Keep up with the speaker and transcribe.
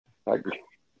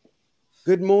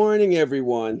Good morning,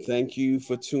 everyone. Thank you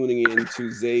for tuning in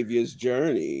to Xavier's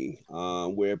Journey,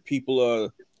 where people are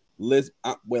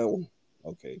well,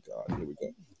 okay, God, here we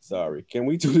go. Sorry, can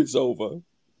we do this over?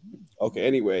 Okay,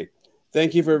 anyway,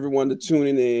 thank you for everyone to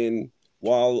tuning in.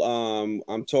 While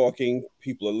I'm talking,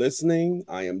 people are listening.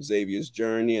 I am Xavier's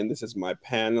Journey, and this is my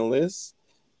panelists,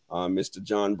 Mr.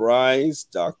 John Bryce,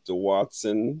 Dr.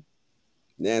 Watson,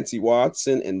 Nancy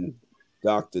Watson, and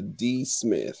Dr. D.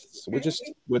 Smith. So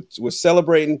we're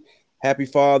celebrating Happy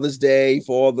Father's Day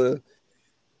for all the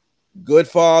good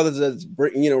fathers that's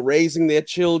raising their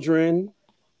children,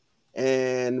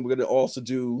 and we're gonna also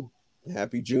do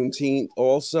Happy Juneteenth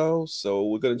also. So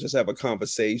we're gonna just have a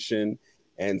conversation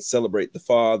and celebrate the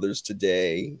fathers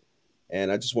today.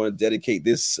 And I just want to dedicate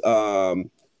this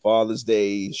Father's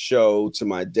Day show to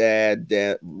my dad,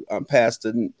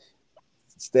 Pastor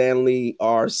Stanley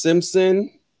R.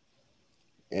 Simpson,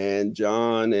 and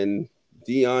John and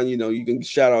Dion. You can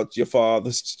shout out your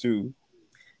fathers too.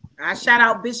 I shout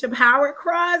out Bishop Howard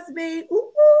Crosby.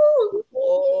 Ooh.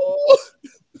 Ooh.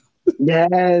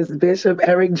 Yes, Bishop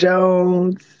Eric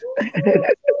Jones.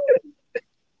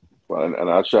 Well, and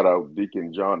I shout out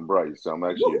Deacon John Bryce. I'm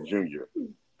actually a junior.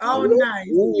 Oh, nice.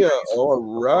 Junior.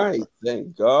 All right.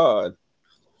 Thank God.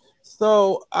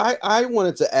 So I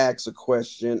wanted to ask a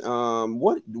question.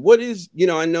 What is,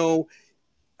 I know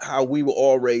how we were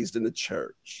all raised in the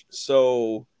church.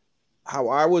 So how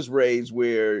I was raised,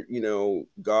 where,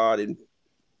 God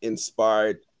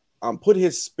inspired, put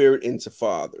his spirit into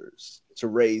fathers to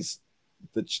raise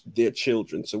their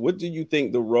children. So what do you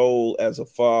think the role as a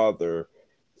father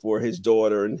for his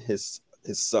daughter and his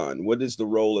son? What is the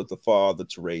role of the father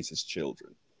to raise his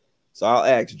children? So I'll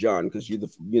ask John, because you're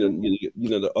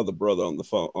the other brother on the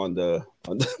phone on the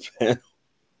panel.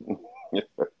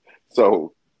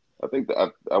 So I think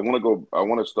that I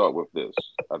want to start with this.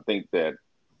 I think that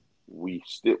we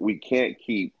can't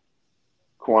keep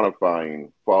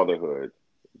quantifying fatherhood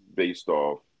based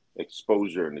off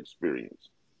exposure and experience.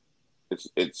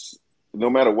 It's no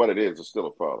matter what it is, it's still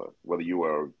a father, whether you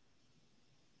are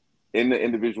in the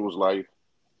individual's life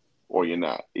or you're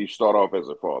not. You start off as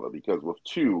a father, because with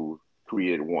two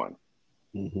created one.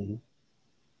 Mm-hmm.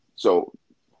 So,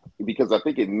 because I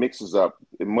think it muddies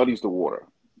the water.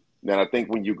 Then I think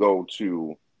when you go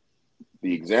to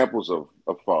the examples of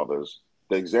fathers,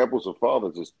 the examples of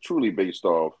fathers is truly based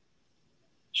off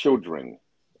children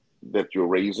that you're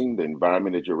raising, the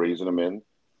environment that you're raising them in.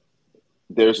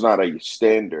 There's not a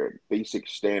basic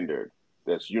standard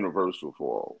that's universal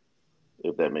for all,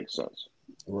 if that makes sense.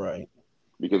 Right.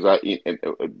 Because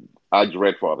I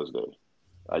dread Father's Day.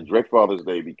 I dread Father's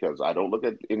Day because I don't look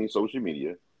at any social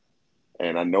media,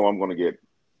 and I know I'm going to get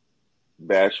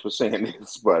bashed for saying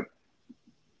this, but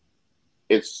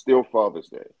it's still Father's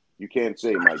Day. You can't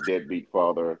say my deadbeat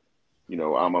father,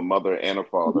 I'm a mother and a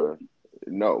father.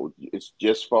 No, it's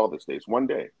just Father's Day. It's one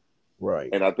day. Right.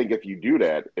 And I think if you do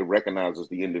that, it recognizes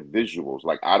the individuals.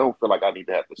 Like, I don't feel like I need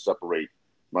to have to separate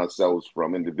myself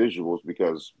from individuals,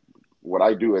 because what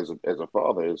I do as a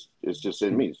father is just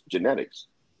in me. It's genetics.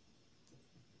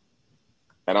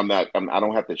 And I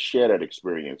don't have to share that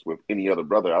experience with any other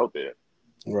brother out there.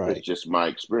 Right. It's just my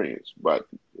experience. But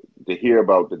to hear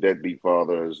about the deadbeat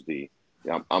fathers,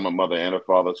 I'm a mother and a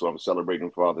father, so I'm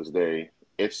celebrating Father's Day.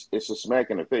 It's a smack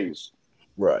in the face.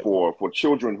 Right. For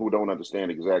children who don't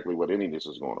understand exactly what any of this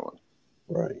is going on.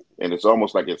 Right. And it's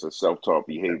almost like it's a self-taught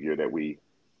behavior that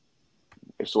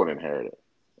it's sort of inherited.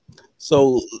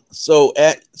 So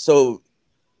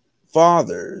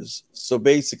fathers. So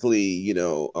basically,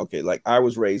 okay, like I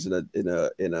was raised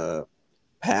in a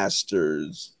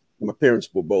pastor's. My parents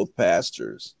were both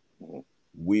pastors. Mm-hmm.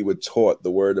 We were taught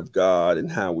the word of God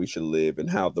and how we should live and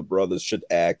how the brothers should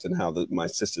act and how my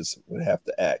sisters would have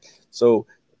to act. So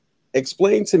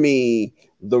explain to me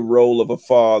the role of a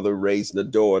father raising a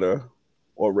daughter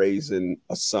or raising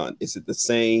a son. Is it the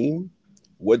same?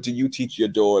 What do you teach your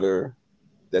daughter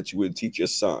that you would teach your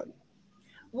son?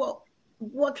 Well,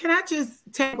 can I just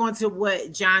tag on to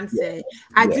what John said?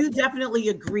 I do definitely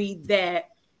agree that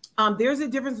there's a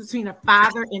difference between a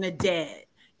father and a dad.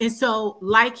 And so,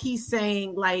 like he's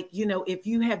saying, if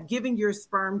you have given your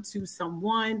sperm to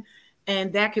someone,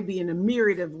 and that could be in a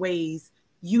myriad of ways,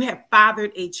 you have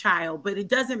fathered a child, but it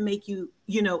doesn't make you,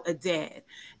 a dad.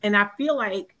 And I feel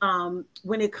like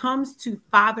when it comes to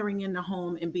fathering in the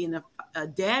home and being a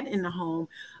dad in the home,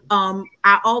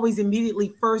 I always immediately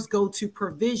first go to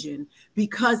provision,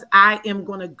 because I am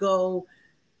going to go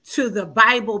to the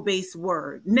Bible-based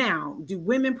word. Now, do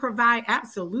women provide?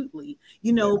 Absolutely.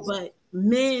 But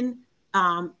men,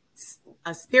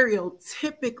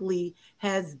 stereotypically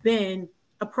has been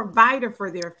a provider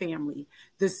for their family.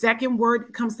 The second word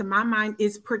that comes to my mind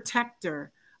is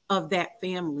protector of that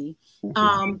family.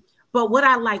 But what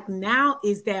I like now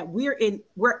is that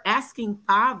we're asking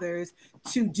fathers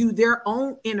to do their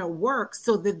own inner work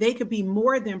so that they could be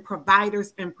more than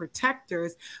providers and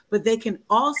protectors, but they can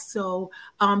also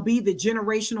be the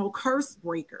generational curse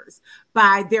breakers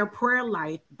by their prayer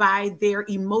life, by their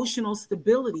emotional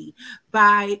stability,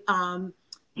 by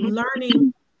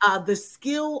learning the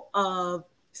skill of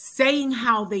saying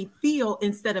how they feel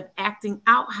instead of acting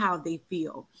out how they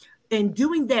feel. And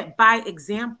doing that by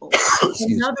example.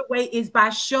 Another way is by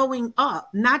showing up,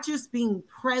 not just being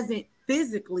present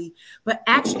physically, but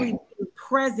actually being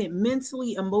present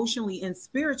mentally, emotionally, and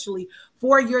spiritually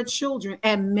for your children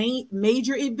at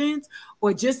major events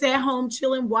or just at home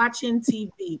chilling, watching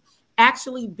TV.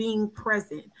 Actually being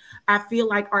present, I feel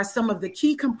like are some of the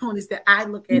key components that I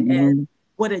look at as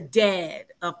what a dad,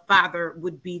 a father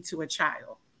would be to a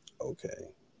child. Okay.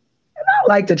 I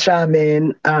like to chime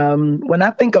in. When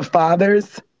I think of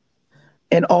fathers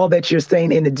and all that you're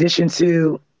saying, in addition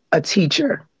to a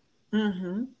teacher,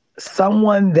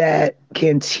 someone that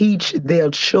can teach their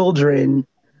children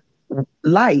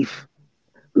life.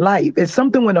 It's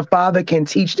something when a father can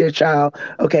teach their child,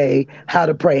 okay, how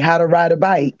to pray, how to ride a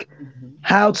bike,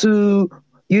 how to,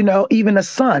 even a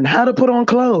son, how to put on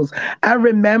clothes. I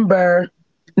remember,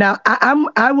 now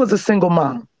I was a single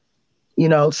mom.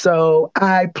 So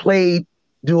I played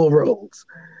dual roles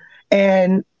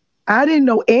and I didn't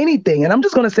know anything. And I'm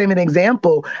just going to say an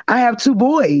example. I have 2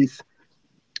 boys.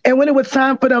 And when it was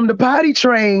time for them to potty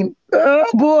train, oh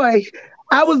boy,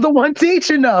 I was the one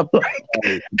teaching them.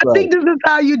 I think this is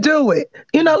how you do it.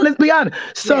 Let's be honest.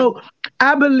 So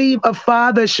I believe a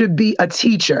father should be a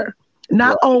teacher,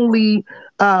 not only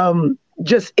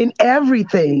just in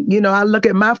everything. I look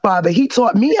at my father, he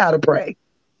taught me how to pray.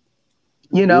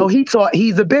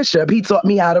 He's a bishop. He taught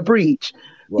me how to preach.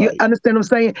 Right. You understand what I'm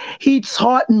saying? He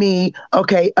taught me,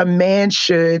 okay, a man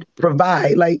should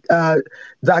provide, like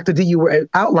Dr. D, you were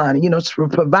outlining, to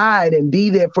provide and be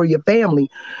there for your family.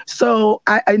 So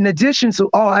in addition to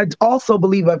all, I also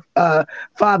believe a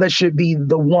father should be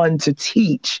the one to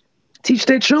teach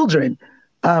their children.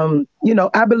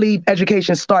 I believe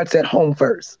education starts at home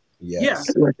first. Yes.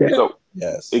 So,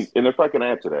 and if I can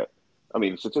add to that, I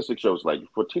mean, statistics shows like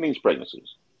for teenage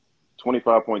pregnancies,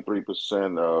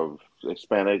 25.3% of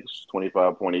Hispanics,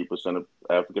 25.8% of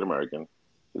African American,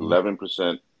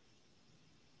 11%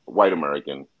 white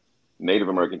American, Native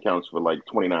American counts for like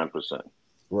 29%.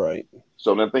 Right.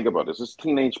 So then think about this. It's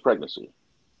teenage pregnancy.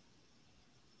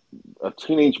 A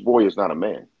teenage boy is not a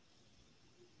man.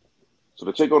 So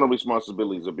to take on the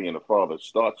responsibilities of being a father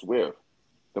starts with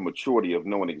the maturity of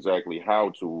knowing exactly how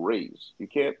to raise. You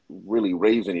can't really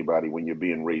raise anybody when you're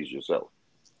being raised yourself.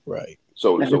 Right.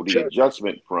 So the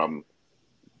adjustment from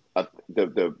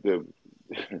the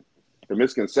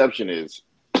misconception is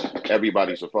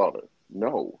everybody's a father.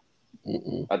 No.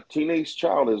 A teenage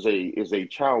child is a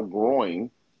child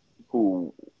growing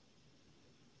whom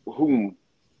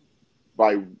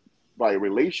by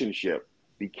relationship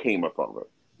became a father.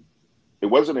 It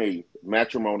wasn't a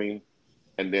matrimony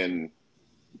and then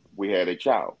we had a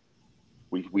child.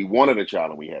 We wanted a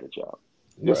child and we had a child.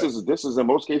 This is in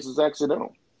most cases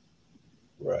accidental.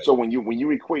 Right. So when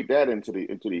you equate that into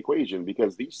the equation,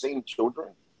 because these same children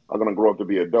are going to grow up to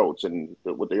be adults, and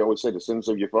what they always say, the sins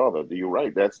of your father. You're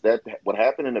right. That's what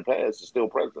happened in the past is still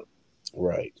present.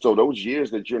 Right. So those years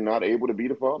that you're not able to be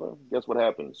the father, guess what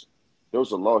happens?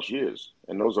 Those are lost years,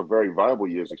 and those are very viable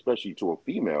years, especially to a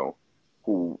female.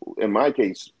 Who, in my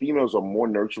case, females are more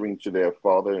nurturing to their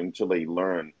father until they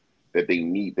learn that they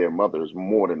need their mothers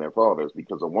more than their fathers,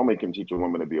 because a woman can teach a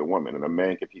woman to be a woman and a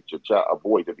man can teach a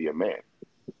boy to be a man.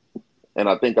 And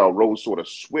I think our roles sort of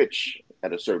switch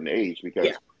at a certain age, because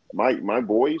my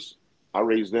boys, I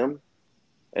raised them.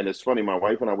 And it's funny, my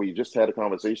wife and I, we just had a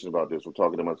conversation about this. We're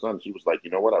talking to my son. She was like, you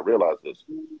know what? I realized this.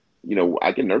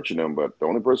 I can nurture them, but the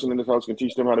only person in this house can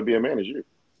teach them how to be a man is you.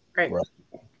 Right.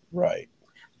 Right.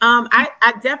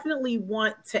 I definitely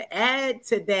want to add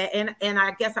to that, and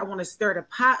I guess I want to stir the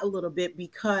pot a little bit,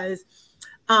 because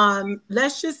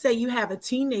let's just say you have a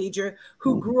teenager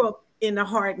who grew up in the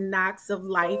hard knocks of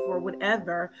life or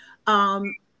whatever,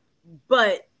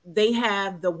 but they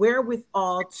have the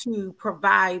wherewithal to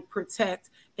provide,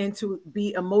 protect, and to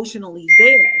be emotionally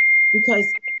there. Because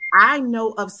I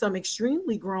know of some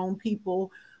extremely grown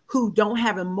people who don't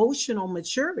have emotional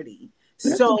maturity.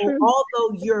 So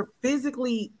although you're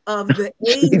physically of the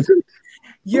age,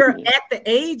 you're at the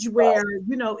age where,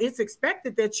 it's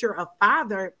expected that you're a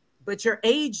father, but your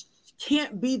age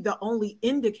can't be the only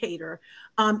indicator.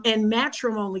 And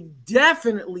matrimony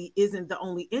definitely isn't the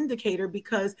only indicator,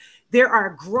 because there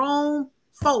are grown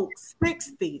folks,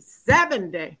 60,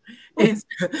 70, and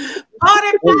 45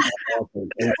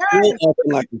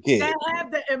 that have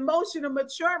the emotional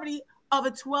maturity of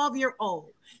a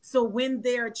 12-year-old. So when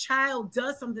their child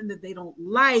does something that they don't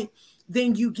like,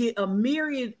 then you get a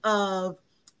myriad of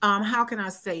how can I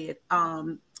say it,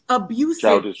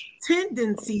 abusive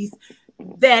tendencies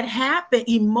that happen,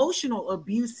 emotional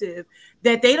abusive,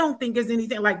 that they don't think is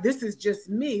anything, like this is just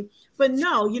me. But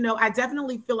no, you know, I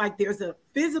definitely feel like there's a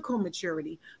physical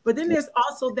maturity, but then there's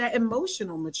also that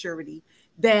emotional maturity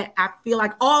that I feel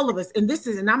like all of us, and this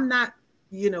is, and I'm not,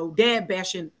 you know, dad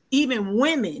bashing, even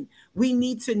women, we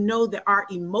need to know that our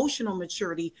emotional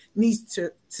maturity needs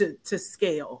to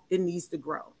scale. It needs to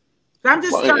grow. So I'm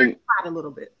just starting out a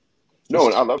little bit. No,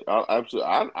 I love it.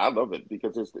 I love it,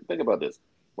 because think about this.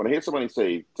 When I hear somebody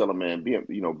say, "Tell a man, be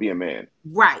a man,"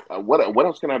 right? What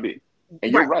else can I be?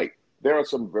 And you're right. There are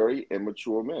some very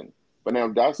immature men. But now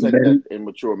dissect that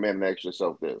immature man and ask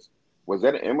yourself this: was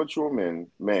that an immature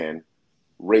man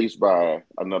raised by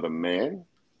another man,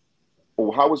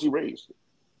 or how was he raised?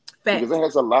 Because that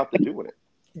has a lot to do with it.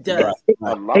 It does.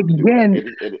 A lot to do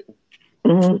with it.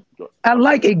 I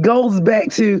like it goes back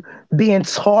to being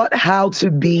taught how to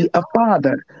be a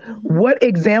father. What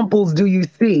examples do you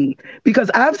see? Because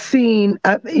I've seen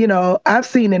in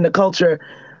the culture,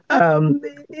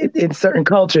 in certain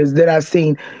cultures that I've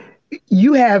seen,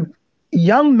 you have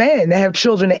young men that have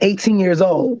children at 18 years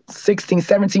old, 16,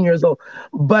 17 years old,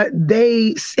 but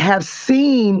they have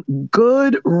seen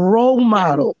good role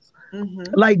models.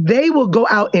 Like they will go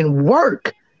out and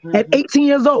work at 18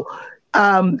 years old.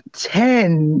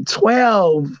 10,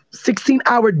 12,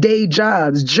 16-hour day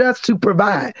jobs just to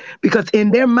provide, because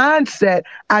in their mindset,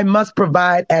 I must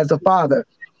provide as a father.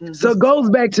 So it goes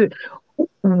back to,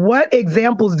 what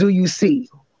examples do you see?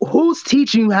 Who's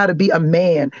teaching you how to be a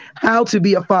man, how to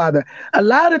be a father? A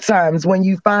lot of times when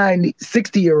you find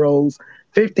 60-year-olds,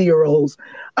 50-year-olds,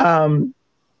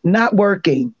 not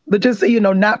working, but just,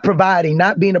 not providing,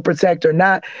 not being a protector,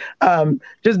 not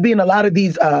just being a lot of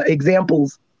these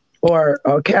examples or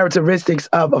characteristics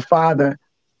of a father,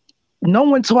 no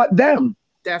one taught them.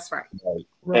 That's right.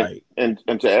 Right. And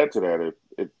to add to that,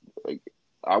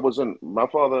 my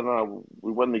father and I,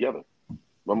 we wasn't together.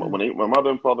 My mother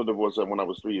and father divorced when I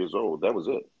was 3 years old. That was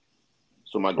it.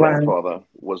 So my grandfather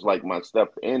was like my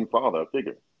step-in father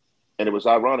figure. And it was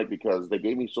ironic because they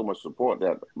gave me so much support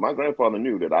that my grandfather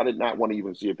knew that I did not want to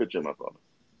even see a picture of my father.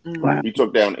 Wow.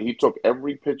 He took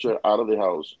every picture out of the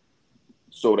house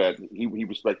so that he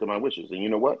respected my wishes. And you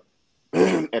know what?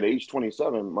 At age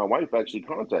 27, my wife actually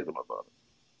contacted my father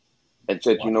and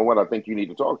said, "You know what? I think you need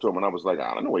to talk to him." And I was like,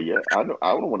 "I don't know yet. I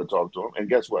don't want to talk to him." And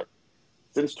guess what?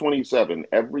 Since 27,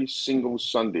 every single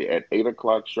Sunday at 8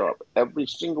 o'clock sharp, every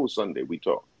single Sunday we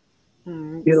talk.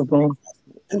 Beautiful.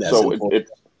 And so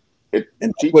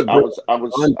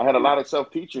I had a lot of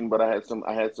self-teaching, but I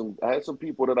had some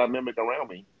people that I mimicked around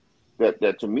me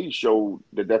that to me showed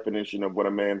the definition of what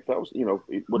a man felt,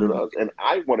 what it does. And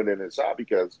I wanted it inside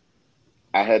because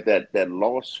I had that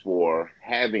loss for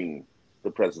having the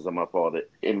presence of my father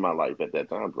in my life at that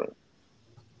time frame.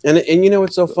 And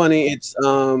it's so funny. It's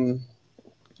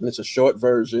a short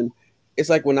version. It's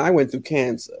like when I went through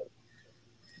cancer,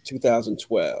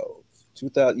 2012.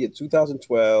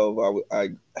 2012, I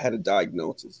had a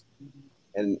diagnosis.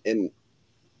 And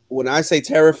when I say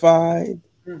terrified,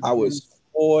 I was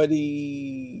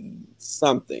 40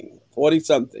 something.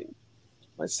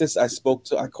 My sister,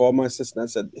 I called my sister and I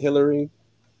said, "Hillary,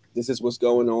 this is what's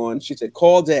going on." She said,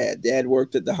 "Call Dad." Dad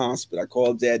worked at the hospital. I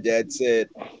called Dad. Dad said,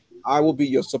 "I will be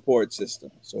your support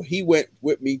system." So he went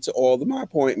with me to all of my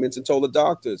appointments and told the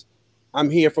doctors, "I'm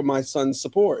here for my son's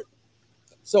support."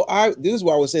 So this is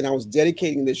why I was saying I was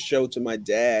dedicating this show to my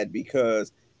dad,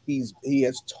 because he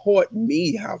has taught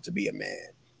me how to be a man.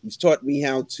 He's taught me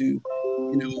how to,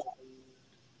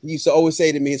 he used to always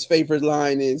say to me, his favorite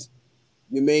line is,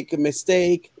 "You make a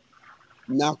mistake,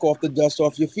 knock off the dust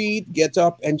off your feet, get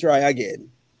up and try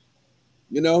again."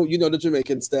 You know the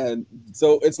Jamaican stand.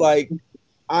 So it's like,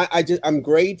 I'm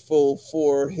grateful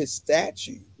for his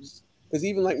statues, because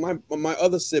even like my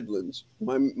other siblings,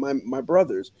 my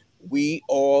brothers, we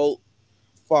all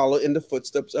follow in the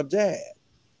footsteps of Dad.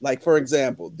 Like, for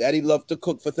example, Daddy loved to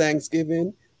cook for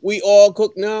Thanksgiving. We all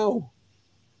cook now.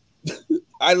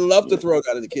 I love to throw it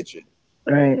out of the kitchen.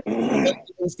 Right.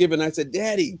 Thanksgiving, I said,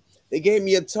 "Daddy, they gave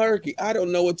me a turkey. I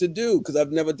don't know what to do because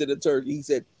I've never did a turkey." He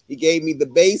said, he gave me the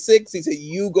basics. He said,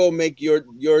 "You go make your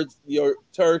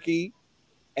turkey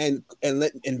and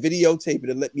videotape it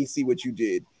and let me see what you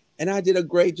did." and I did a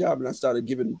great job, and I started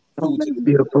giving food to the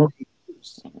beautiful.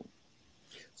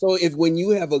 So if when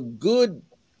you have a good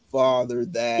father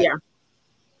that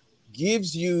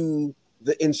gives you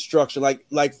the instruction, like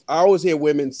I always hear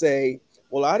women say,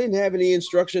 well, I didn't have any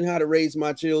instruction how to raise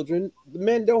my children. The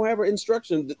men don't have an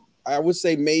instruction. I would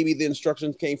say maybe the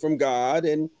instructions came from God,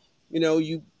 and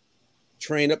you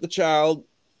train up the child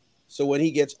so when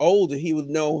he gets older, he would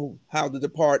know how to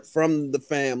depart from the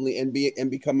family and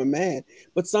become a man.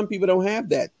 But some people don't have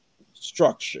that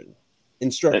instruction.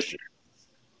 And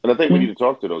I think we need to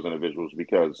talk to those individuals,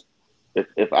 because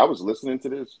if I was listening to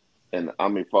this and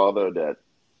I'm a father that,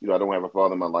 I don't have a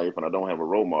father in my life and I don't have a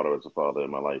role model as a father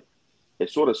in my life, it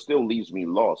sort of still leaves me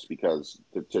lost, because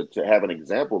to have an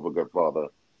example of a good father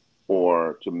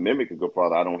or to mimic a good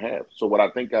father, I don't have. So what I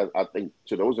think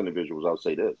to those individuals, I'll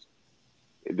say this.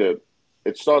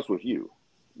 It starts with you.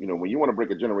 When you want to break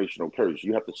a generational curse,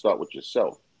 you have to start with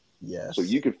yourself. Yes. So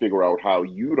you can figure out how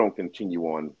you don't continue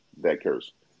on that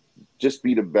curse. Just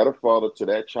be the better father to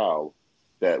that child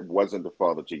that wasn't the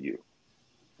father to you.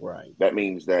 Right. That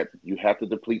means that you have to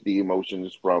deplete the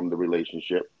emotions from the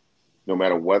relationship. No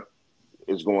matter what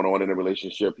is going on in the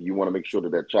relationship, you want to make sure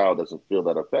that that child doesn't feel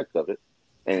that effect of it.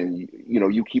 And,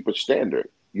 you keep a standard.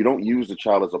 You don't use the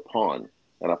child as a pawn.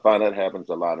 And I find that happens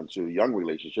a lot into young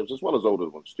relationships as well as older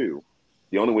ones too.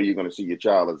 The only way you're going to see your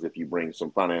child is if you bring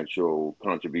some financial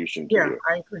contribution to it.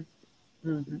 I agree.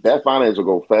 Mm-hmm. That finance will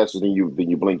go faster than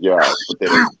you blink your eyes. But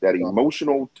that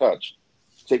emotional touch,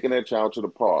 taking that child to the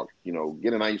park,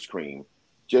 getting ice cream,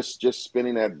 just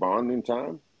spending that bonding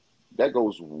time, that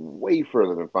goes way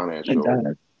further than financial,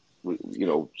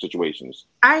 situations.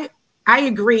 I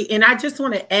agree. And I just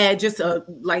want to add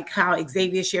like how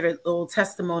Zxavier shared a little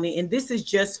testimony. And this is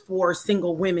just for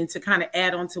single women to kind of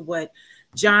add on to what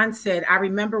John said. I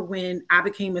remember when I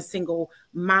became a single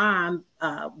mom,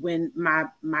 when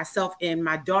myself and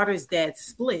my daughter's dad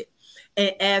split.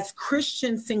 And as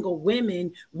Christian single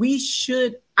women, we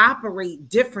should operate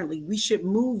differently. We should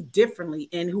move differently.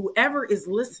 And whoever is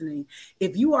listening,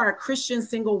 if you are a Christian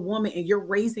single woman and you're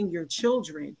raising your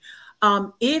children,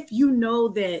 if you know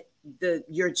that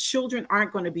your children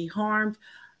aren't going to be harmed,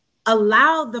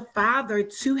 allow the father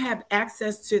to have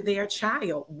access to their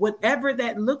child, whatever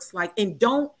that looks like, and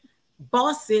don't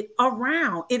boss it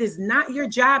around. It is not your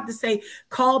job to say,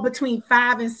 call between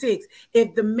 5 and 6.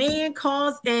 If the man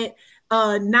calls at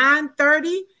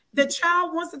 9:30, the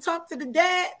child wants to talk to the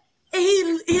dad,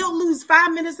 and he'll lose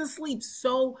 5 minutes of sleep.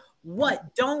 So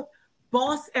what? Don't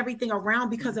boss everything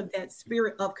around because of that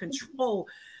spirit of control.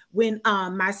 When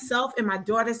myself and my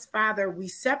daughter's father, we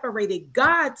separated,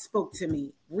 God spoke to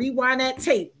me. Rewind that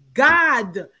tape.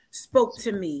 God spoke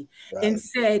to me and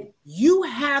said, you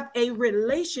have a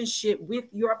relationship with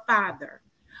your father.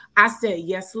 I said,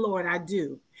 yes, Lord, I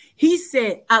do. He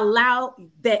said, allow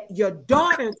that your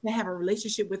daughter to have a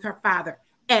relationship with her father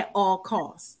at all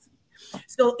costs.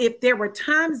 So if there were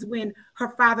times when her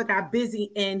father got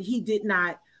busy and he did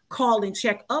not call and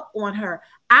check up on her,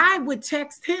 I would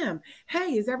text him,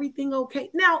 hey, is everything okay?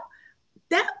 Now,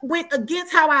 that went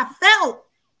against how I felt,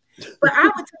 but I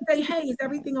would say, hey, is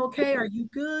everything okay? Are you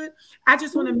good? I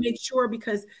just want to make sure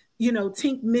because,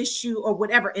 Tink miss you or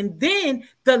whatever. And then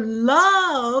the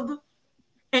love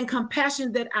and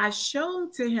compassion that I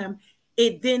showed to him,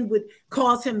 it then would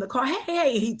cause him to call,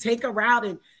 hey, he'd take her out.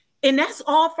 And that's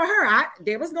all for her.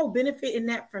 There was no benefit in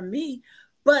that for me,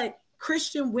 but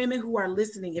Christian women who are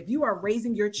listening, if you are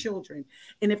raising your children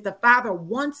and if the father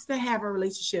wants to have a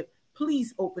relationship,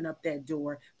 please open up that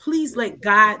door. Please let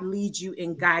God lead you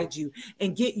and guide you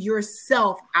and get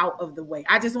yourself out of the way.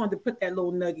 I just wanted to put that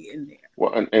little nugget in there.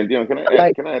 Well, and Dion, can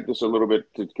I add this a little bit,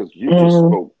 because you just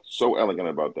spoke so elegant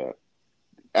about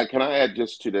that. Can I add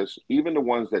just to this? Even the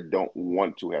ones that don't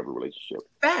want to have a relationship,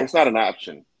 it's not an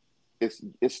option.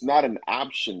 It's not an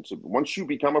option to, once you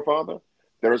become a father,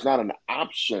 there is not an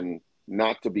option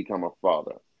not to become a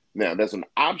father. Now, there's an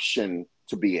option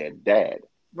to be a dad,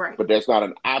 right? But there's not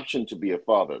an option to be a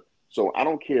father. So I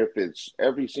don't care if it's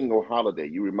every single holiday,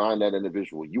 you remind that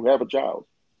individual, you have a child.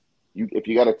 If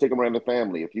you got to take them around the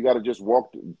family, if you got to just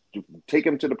take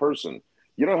them to the person,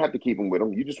 you don't have to keep them with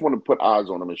them. You just want to put eyes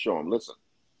on them and show them, listen,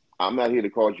 I'm not here to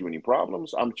cause you any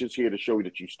problems. I'm just here to show you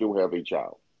that you still have a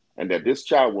child, and that this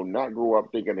child will not grow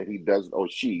up thinking that he does, or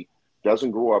she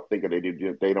doesn't grow up thinking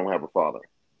they don't have a father.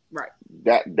 Right.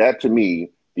 That to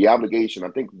me, the obligation, I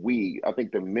think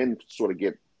the men sort of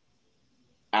get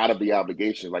out of the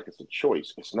obligation like it's a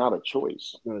choice. It's not a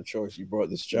choice. It's not a choice. You brought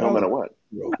this child. No matter what.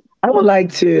 I would like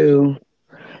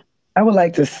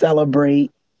to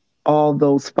celebrate all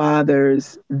those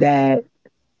fathers that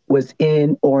was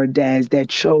in, or dads that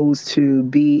chose to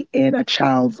be in a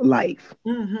child's life.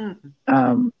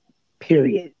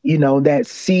 Period. You know, that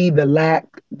see the lack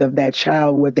of that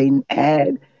child, what they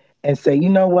had, and say, you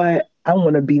know what, I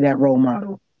want to be that role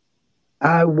model.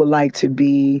 I would like to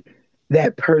be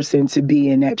that person to be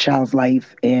in that child's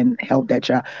life and help that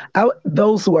child.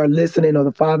 Those who are listening, or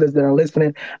the fathers that are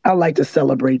listening, I'd like to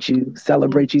celebrate you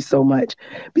so much,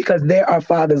 because there are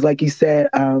fathers, like you said,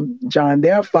 John,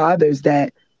 there are fathers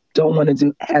that don't want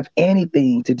to have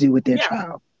anything to do with their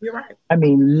child. You're right. I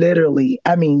mean, literally.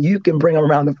 I mean, you can bring them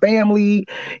around the family.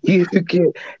 You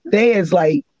can. It's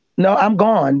like, no, I'm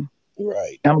gone.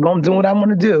 Right. I'm going to do what I want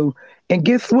to do. And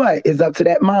guess what? It's up to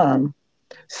that mom.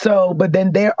 So, but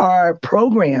then there are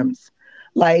programs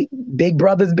like Big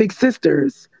Brothers, Big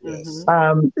Sisters. Yes.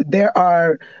 There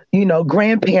are,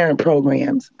 grandparent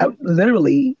programs.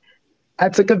 Literally, I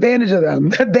took advantage of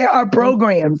them. There are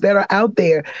programs that are out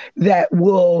there that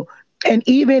will, and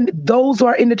even those who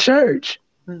are in the church,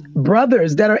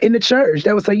 brothers that are in the church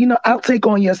that will say, I'll take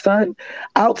on your son.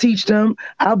 I'll teach them.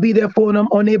 I'll be there for them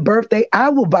on their birthday. I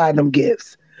will buy them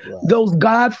gifts. Right. Those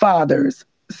godfathers,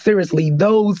 seriously,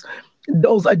 those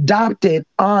adopted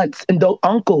aunts and those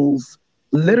uncles,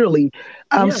 literally.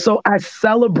 So I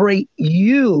celebrate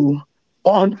you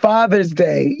on Father's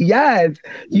Day. Yes,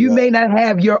 you may not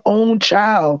have your own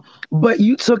child, but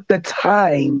you took the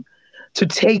time to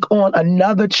take on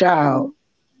another child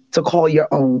to call your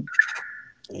own.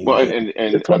 Well, and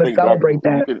I think celebrate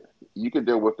that. You could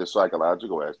deal with the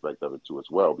psychological aspect of it too as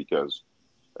well, because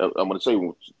I'm going to say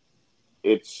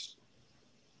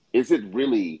is it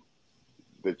really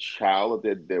the child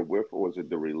that they're with, or is it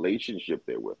the relationship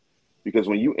they're with? Because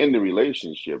when you end the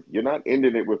relationship, you're not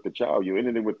ending it with the child, you're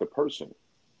ending it with the person.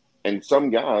 And some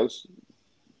guys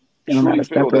truly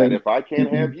feel that if I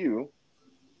can't have you,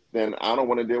 then I don't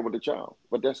want to deal with the child.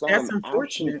 But that's not an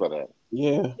option for that.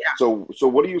 Yeah. So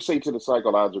what do you say to the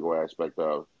psychological aspect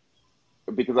of,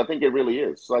 because I think it really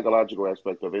is, psychological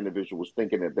aspect of individuals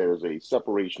thinking that there's a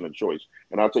separation of choice.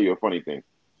 And I'll tell you a funny thing.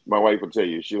 My wife will tell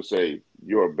you, she'll say,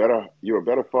 you're a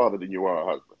better father than you are a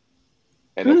husband.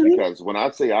 And it's because when I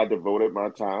say I devoted my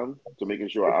time to making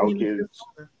sure our kids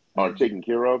are taken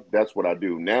care of, that's what I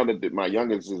do. Now that my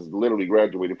youngest is literally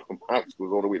graduated from high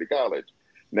school all the way to college,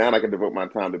 now I can devote my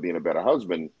time to being a better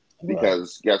husband,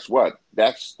 because guess what?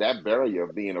 That's that barrier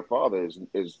of being a father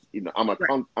is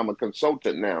I'm a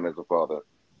consultant now as a father,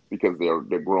 because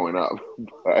they're growing up.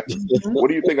 But what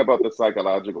do you think about the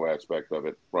psychological aspect of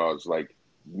it, as like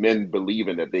men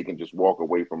believing that they can just walk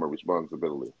away from a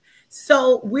responsibility?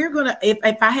 So we're gonna,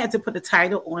 if I had to put a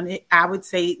title on it, I would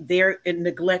say they're in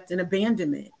neglect and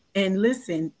abandonment. And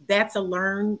listen, that's a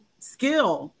learned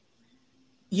skill.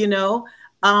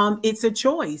 It's a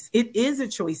choice. It is a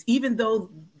choice. Even though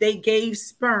they gave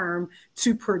sperm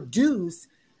to produce,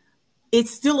 it's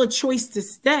still a choice to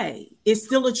stay. It's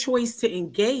still a choice to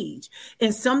engage.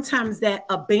 And sometimes that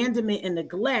abandonment and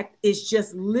neglect is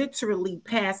just literally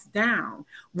passed down.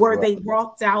 Were they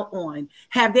walked out on?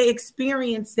 Have they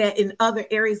experienced that in other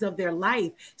areas of their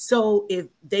life? So if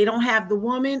they don't have the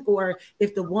woman, or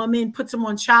if the woman puts them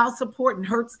on child support and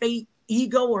hurts their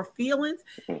ego or feelings,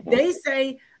 they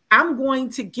say, I'm going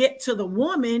to get to the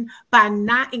woman by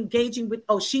not engaging with,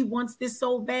 she wants this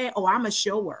so bad. I'm going to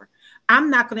show her. I'm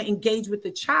not going to engage with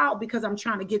the child because I'm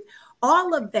trying to get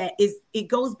all of that. It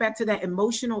goes back to that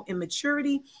emotional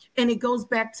immaturity, and it goes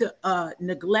back to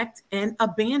neglect and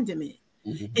abandonment.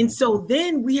 And so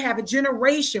then we have a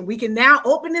generation. We can now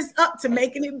open this up to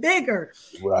making it bigger.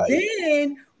 Right.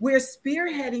 Then we're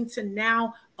spearheading to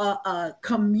now a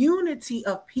community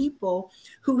of people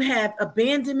who have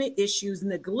abandonment issues,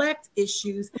 neglect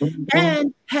issues,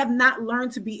 and have not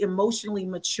learned to be emotionally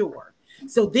mature.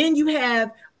 So then you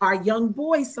have our young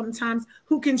boys sometimes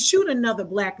who can shoot another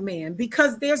Black man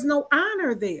because there's no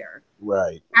honor there.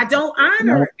 Right. I don't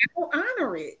honor it. I don't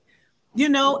honor it.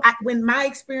 When my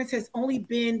experience has only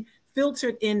been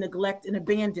filtered in neglect and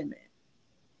abandonment.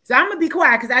 So I'm going to be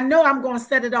quiet because I know I'm going to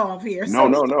set it off here. No.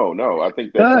 I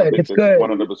think that's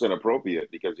 100%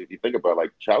 appropriate, because if you think about,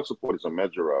 like, child support is a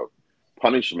measure of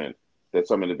punishment that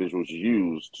some individuals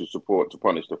use to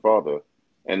punish the father.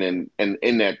 And then, and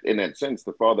in that sense,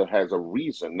 the father has a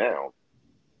reason now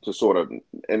to sort of,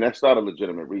 and that's not a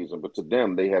legitimate reason, but to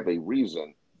them, they have a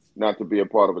reason not to be a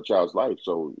part of a child's life.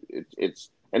 So it's,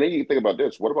 and then you think about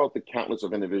this: what about the countless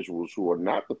of individuals who are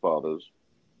not the fathers,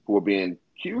 who are being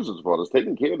accused as fathers,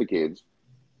 taking care of the kids,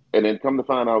 and then come to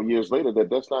find out years later that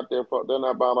that's not their fault. They're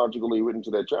not biologically written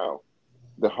to their child.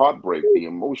 The heartbreak, the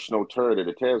emotional tear that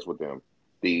it tears with them,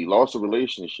 the loss of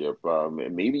relationship,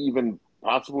 and maybe even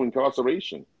possible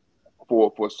incarceration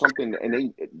for something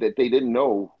that they didn't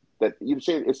know that you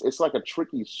say it's like a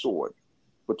tricky sword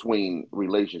between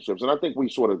relationships. And I think we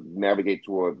sort of navigate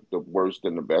toward the worst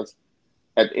and the best.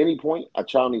 At any point, a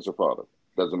child needs a father.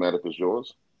 Doesn't matter if it's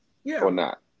yours or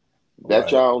not. That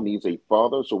child needs a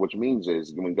father. So which means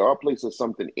is when God places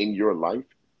something in your life,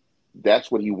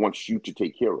 that's what he wants you to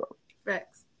take care of.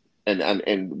 Facts.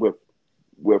 And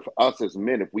with us as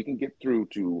men, if we can get through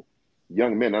to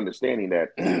young men understanding that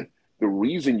the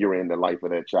reason you're in the life of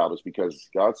that child is because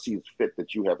God sees fit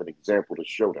that you have an example to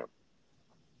show them.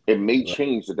 It may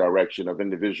change the direction of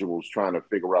individuals trying to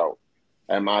figure out,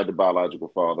 am I the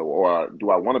biological father, or do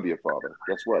I want to be a father?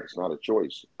 Guess what? It's not a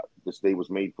choice. This day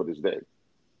was made for this day.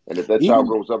 And if that child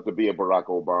grows up to be a Barack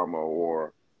Obama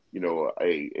or,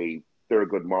 a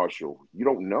Thurgood Marshall, you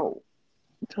don't know.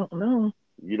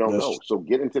 You don't know. So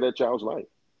get into that child's life.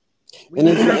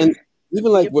 And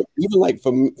even like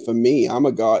for me, I'm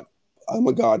a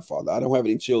godfather. I don't have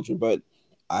any children, but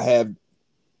I have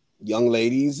young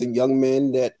ladies and young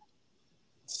men that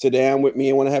sit down with me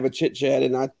and want to have a chit chat,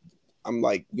 and I'm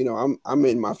like, I'm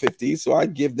in my 50s, so I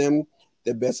give them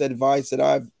the best advice that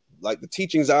I've, like the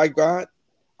teachings I got,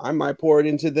 I might pour it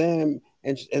into them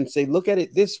and say, look at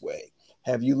it this way.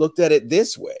 Have you looked at it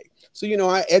this way? So,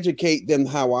 I educate them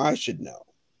how I should know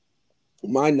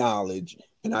my knowledge,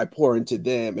 and I pour into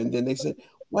them. And then they say,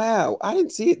 wow, I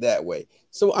didn't see it that way.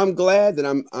 So I'm glad that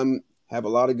I'm have a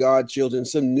lot of godchildren,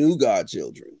 some new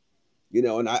godchildren,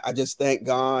 and I just thank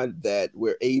God that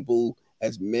we're able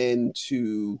as men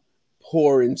to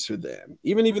pour into them.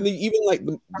 Even like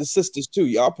the sisters too.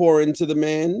 Y'all pour into the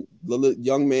men, the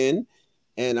young men,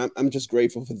 and I'm just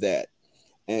grateful for that.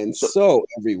 And so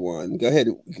everyone, go ahead,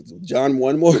 John.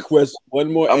 One more question.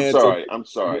 One more answer. I'm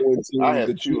sorry. I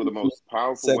have two of the most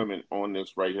powerful women on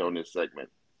this right here on this segment.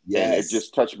 Yes. And it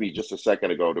just touched me just a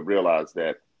second ago to realize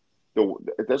that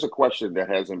there's a question that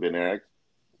hasn't been asked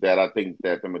that I think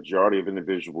that the majority of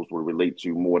individuals will relate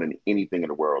to more than anything in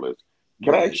the world is.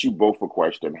 Can I ask you both a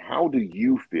question? How do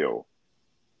you feel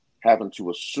having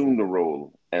to assume the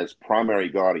role as primary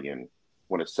guardian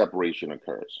when a separation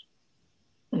occurs?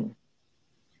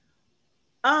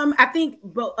 I think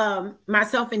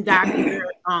myself and Dr.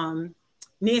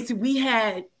 Nancy,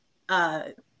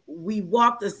 we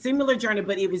walked a similar journey,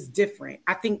 but it was different.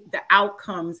 I think the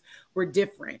outcomes were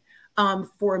different.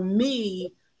 For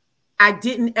me, I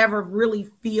didn't ever really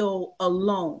feel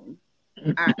alone.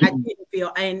 I didn't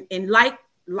feel, and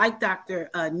like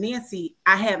Dr. Nancy,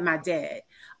 I had my dad.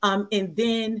 And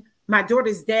then my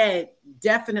daughter's dad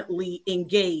definitely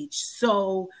engaged.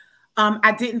 So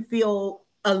I didn't feel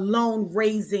alone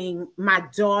raising my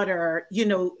daughter.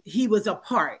 He was a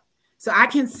part. So I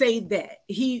can say that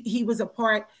he was a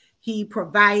part. He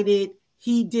provided,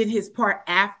 he did his part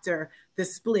after the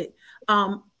split.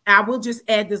 I will just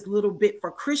add this little bit for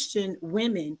Christian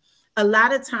women. A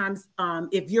lot of times,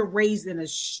 if you're raised in a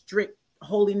strict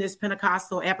holiness,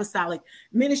 Pentecostal, apostolic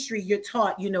ministry, you're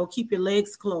taught, keep your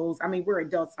legs closed. I mean, we're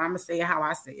adults. So I'm going to say it how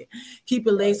I say it. Keep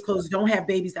your legs closed. Don't have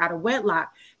babies out of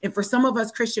wedlock. And for some of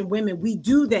us Christian women, we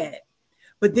do that.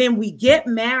 But then we get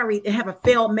married and have a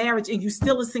failed marriage, and you're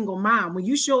still a single mom. When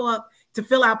you show up to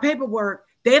fill out paperwork,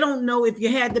 they don't know if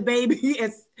you had the baby.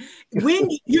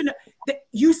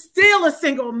 You still a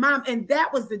single mom. And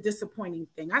that was the disappointing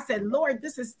thing. I said, Lord,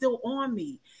 this is still on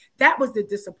me. That was the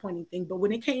disappointing thing. But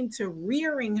when it came to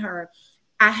rearing her,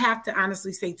 I have to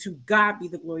honestly say, to God be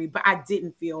the glory, but I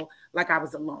didn't feel like I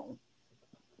was alone.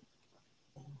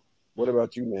 What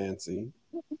about you, Nancy?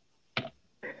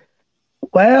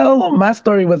 Well, my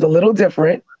story was a little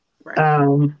different.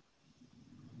 Right.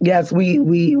 Yes,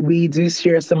 we do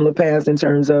share similar paths in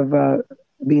terms of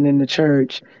being in the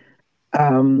church.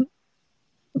 But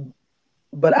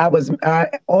I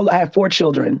had 4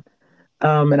 children,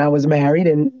 and I was married,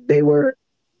 and they were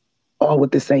all with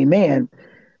the same man.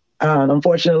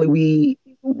 Unfortunately, we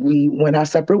went our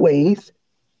separate ways,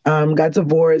 got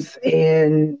divorced,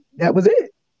 and that was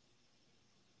it.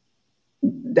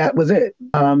 That was it.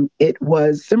 It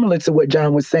was similar to what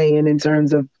John was saying in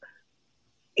terms of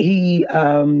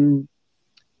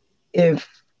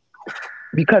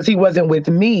because he wasn't with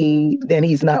me, then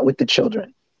he's not with the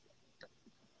children,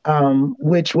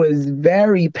 which was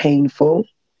very painful.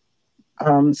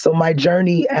 So my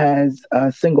journey as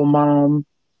a single mom,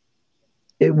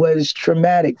 it was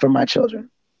traumatic for my children.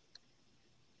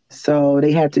 So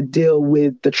they had to deal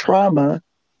with the trauma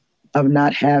of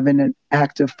not having an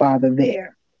active father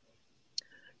there.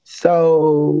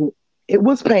 So it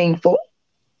was painful.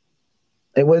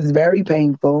 It was very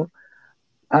painful,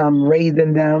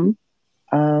 raising them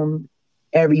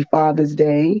every Father's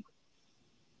Day,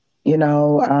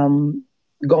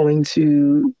 going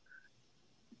to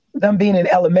them being in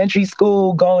elementary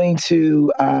school, going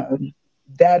to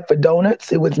Dad for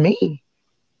Donuts, it was me.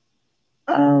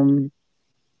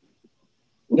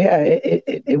 Yeah,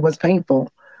 it was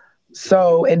painful.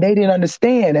 So, and they didn't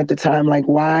understand at the time, like,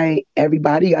 why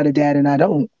everybody got a dad and I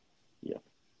don't. Yeah.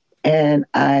 And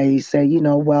I say, you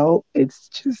know, well, it's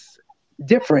just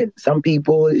different. Some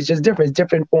people, it's just different. It's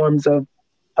different forms of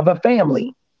a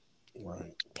family.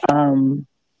 Right. And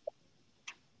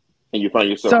you find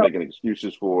yourself making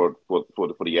excuses for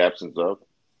the absence of?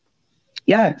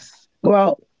 Yes.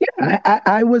 Well, yeah,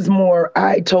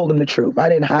 I told them the truth. I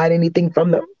didn't hide anything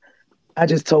from them. I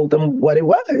just told them what it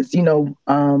was, you know.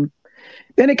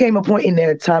 Then it came a point in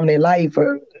their time in their life,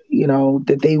 you know,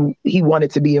 that he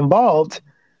wanted to be involved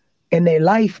in their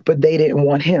life, but they didn't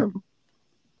want him.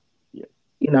 Yeah.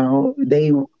 You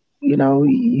know,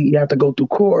 you have to go through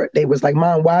court. They was like,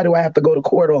 Mom, why do I have to go to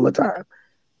court all the time?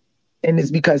 And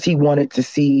it's because he wanted to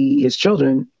see his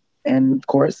children. And of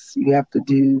course, you have to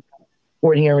do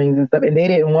court hearings and stuff. And they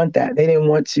didn't want that. They didn't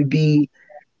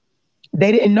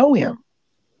know him.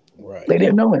 Right. They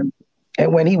didn't know him.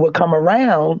 And when he would come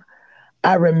around,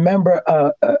 I remember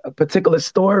a particular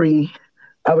story.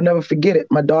 I would never forget it.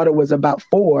 My daughter was about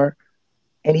 4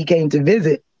 and he came to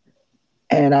visit.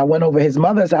 And I went over his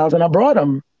mother's house and I brought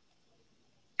him.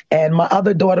 And my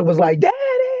other daughter was like, Daddy.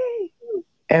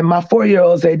 And my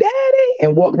 4-year-old said, Daddy,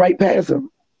 and walked right past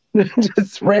him.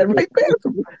 Just ran right past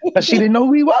him. But she didn't know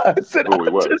who he was.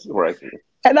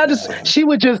 And she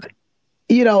would just,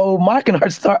 you know, mocking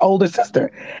her older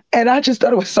sister. And I just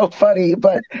thought it was so funny,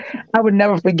 but I would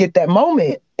never forget that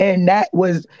moment. And that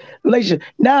was relationship.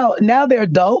 Now they're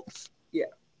adults. Yeah.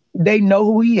 They know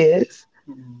who he is.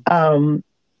 They have.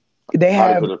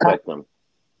 How does it affect them?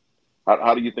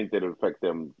 How do you think that it affect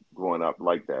them growing up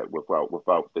like that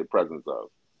without the presence of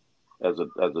as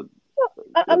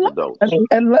adults?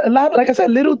 And a lot, like I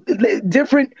said, little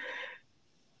different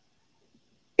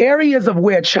areas of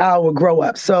where a child will grow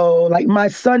up. So, like my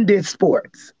son did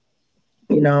sports.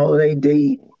 You know, they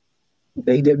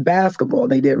did basketball,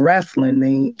 they did wrestling,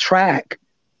 they track.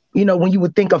 You know, when you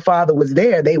would think a father was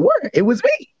there, they were. It was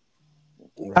me.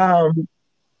 Right.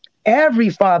 Every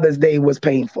Father's Day was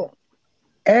painful.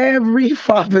 Every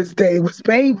Father's Day was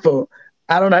painful.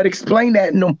 I don't know how to explain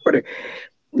that no more.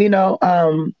 You know,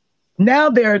 now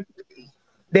they're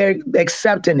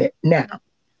accepting it now.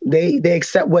 They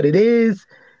accept what it is.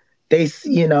 They,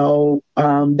 you know,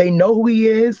 they know who he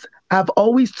is. I've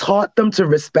always taught them to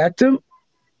respect him,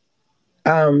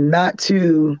 not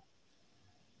to,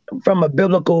 from a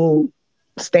biblical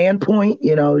standpoint,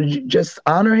 you know, just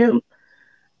honor him.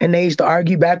 And they used to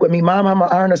argue back with me, Mom, I'm going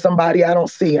to honor somebody I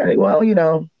don't see. Well, you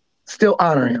know, still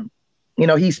honor him. You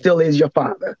know, he still is your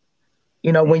father.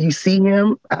 You know, when you see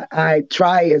him, I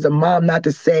try as a mom not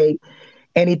to say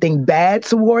anything bad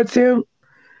towards him.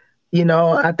 You know,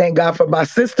 I thank God for my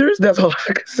sisters. That's all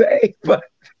I can say. But,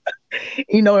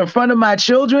 you know, in front of my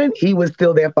children, he was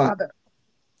still their father.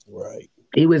 Right.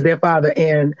 He was their father.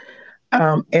 And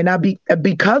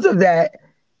because of that,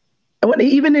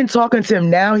 even in talking to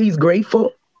him now, he's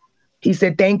grateful. He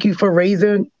said, thank you for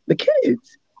raising the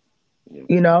kids.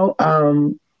 You know,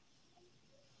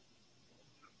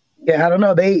 yeah, I don't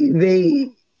know.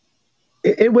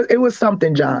 It was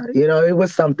something, John. You know, it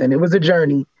was something. It was a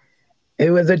journey. It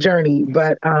was a journey,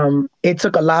 but it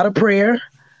took a lot of prayer.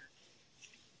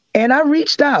 And I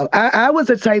reached out. I was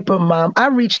a type of mom. I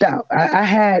reached out.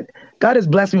 God has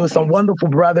blessed me with some wonderful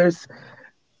brothers.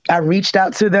 I reached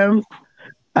out to them.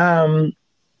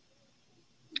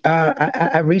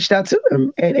 I reached out to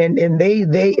them, and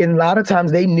they a lot of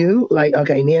times they knew, like,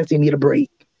 okay, Nancy need a break,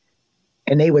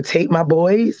 and they would take my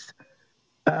boys,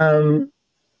 and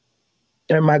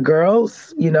my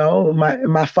girls. You know,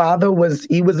 my father was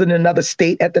in another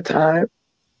state at the time,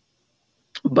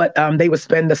 but they would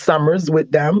spend the summers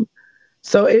with them,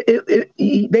 so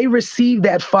they received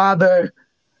that father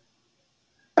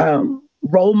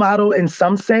role model in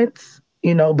some sense,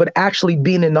 you know, but actually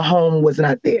being in the home was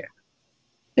not there.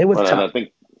 It was tough.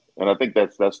 And I think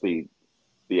that's the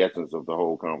essence of the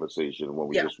whole conversation when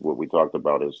what we talked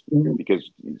about is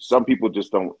because some people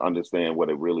just don't understand what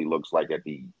it really looks like at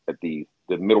the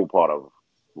middle part of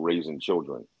raising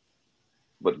children.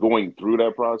 But going through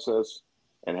that process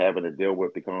and having to deal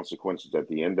with the consequences at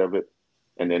the end of it,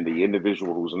 and then the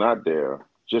individual who's not there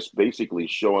just basically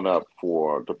showing up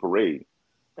for the parade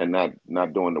and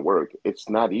not doing the work, it's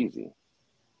not easy.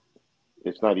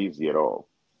 It's not easy at all.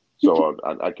 So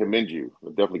I commend you.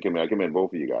 I commend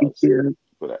both of you guys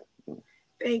for that.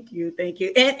 Thank you,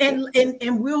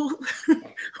 and we'll.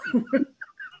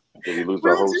 Did we lose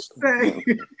our host?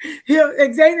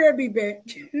 Xavier will be back.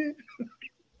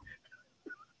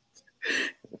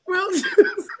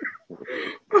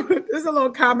 There's a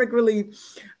little comic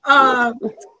relief.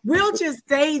 We'll just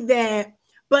say that,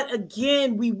 but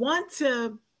again, we want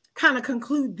to kind of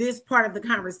conclude this part of the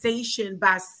conversation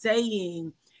by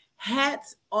saying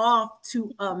hats off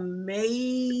to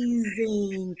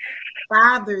amazing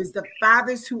fathers, the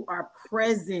fathers who are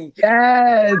present.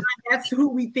 Yes. That's who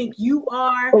we think you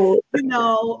are. Oh, you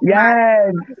know,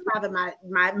 yes. my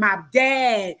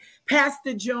dad,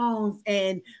 Pastor Jones,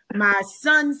 and my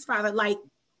son's father. Like,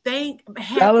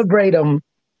 celebrate them.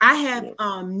 I have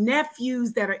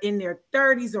nephews that are in their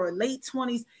 30s or late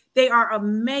 20s. They are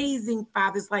amazing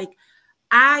fathers. Like,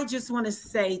 I just want to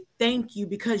say thank you,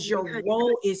 because your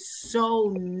role is so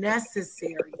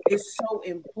necessary. It's so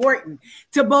important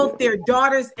to both their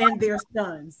daughters and their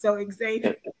sons. So,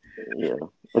 Xavier, Xavier,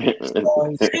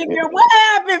 what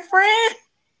happened, friend?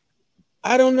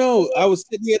 I don't know. I was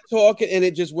sitting here talking, and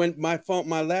it just went. My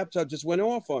laptop just went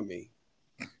off on me.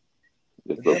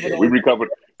 Okay. We recovered.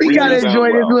 We gotta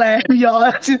enjoy this laugh, y'all.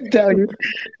 I just tell you,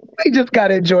 we just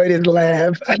gotta enjoy this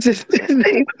laugh. I just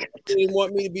didn't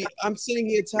want me to be. I'm sitting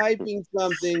here typing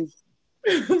something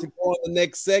to go on the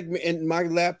next segment, and my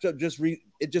laptop just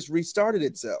restarted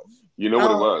itself. You know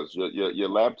what it was? Your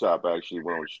laptop actually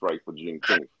went on strike for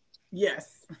Juneteenth.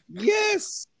 Yes.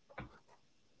 Yes.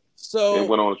 So it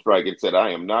went on strike. It said,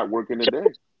 "I am not working today."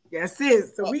 Yes, it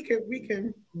is. So we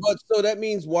can. But so that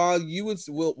means while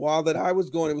that I was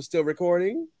going, it was still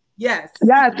recording. Yes.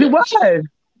 Yes, it was.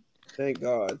 Thank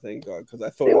God, because I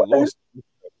thought I lost it.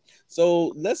 So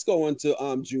let's go into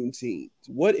Juneteenth.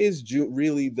 What is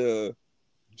really the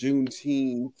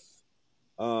Juneteenth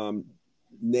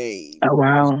name? Oh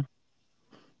wow!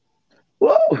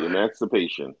 Whoa!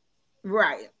 Emancipation.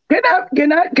 Right.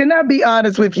 Can I be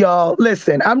honest with y'all?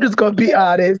 Listen, I'm just gonna be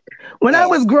honest. When I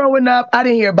was growing up, I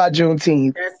didn't hear about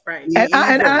Juneteenth. That's right.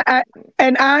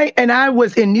 And I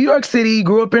was in New York City,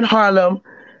 grew up in Harlem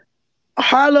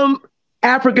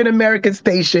African American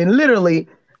station, literally,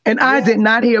 and I did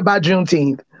not hear about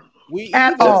Juneteenth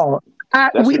at all.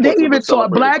 They even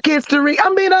taught Black history.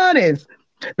 I'm being honest.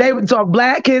 They taught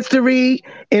Black history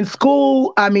in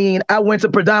school. I mean, I went to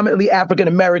predominantly African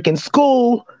American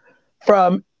school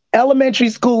from elementary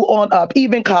school on up,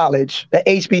 even college, the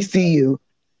HBCU.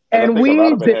 And I think a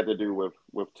lot of it had to do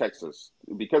with Texas,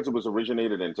 because it was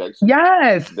originated in Texas.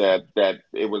 Yes. That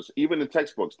it was, even in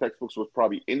textbooks was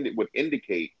probably would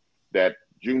indicate that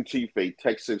Juneteenth, a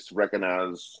Texas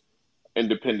recognized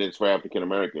independence for African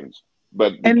Americans.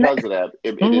 But because of that,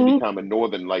 it didn't become a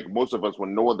northern, like most of us were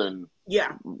northern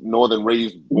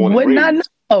raised, born and raised. Not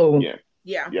know.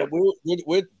 Yeah.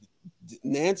 We're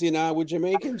Nancy and I were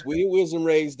Jamaicans. We wasn't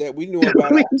raised that. We knew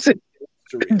about history.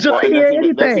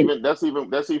 That's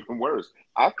even worse.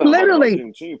 I found out about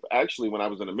Juneteenth actually when I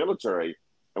was in the military,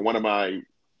 and one of my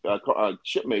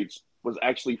shipmates was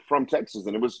actually from Texas,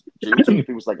 and it was Juneteenth.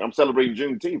 He was like, "I'm celebrating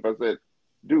Juneteenth." I said,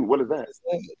 "Dude, what is that?"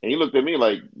 And he looked at me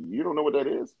like, "You don't know what that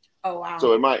is?" Oh wow!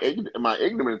 So in my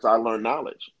ignorance, I learned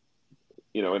knowledge.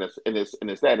 You know, and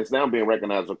it's now being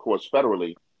recognized, of course,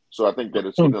 federally. So I think that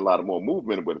it's getting a lot of more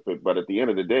movement with it. But at the end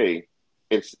of the day,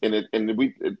 it's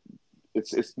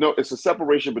a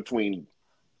separation between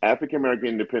African American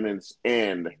independence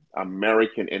and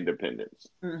American independence.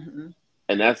 Mm-hmm.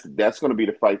 And that's going to be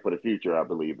the fight for the future. I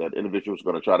believe that individuals are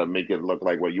going to try to make it look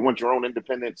like, well, you want your own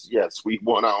independence? Yes, we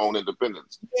want our own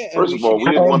independence. First of all,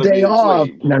 we didn't want to be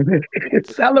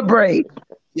enslaved. Celebrate.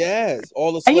 Yes,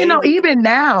 all the. And even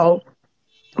now,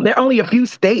 there are only a few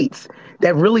states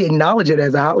that really acknowledge it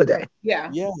as a holiday. Yeah.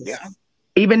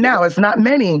 Even now, it's not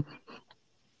many.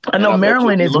 I know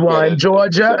Maryland is one,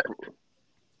 Georgia.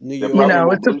 New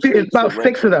York. It's about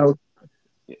 6 of those.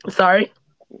 Sorry.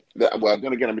 Well,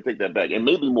 then again, let me take that back. And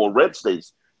maybe more red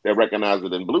states that recognize it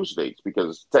than blue states,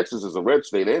 because Texas is a red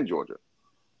state and Georgia.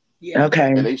 Yeah. Okay.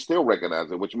 And they still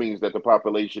recognize it, which means that the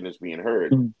population is being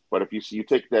heard. Mm-hmm. But if you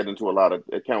take that into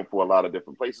account for a lot of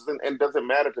different places, and it doesn't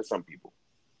matter to some people.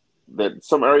 That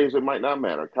some areas it might not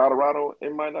matter. Colorado,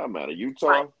 it might not matter.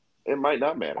 Utah, it might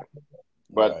not matter.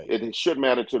 But it should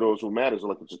matter to those who matters,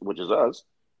 which is us.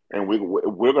 And we're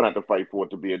going to have to fight for it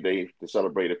to be a day to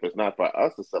celebrate. If it's not for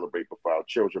us to celebrate, but for our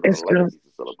children and legacies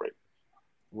to celebrate.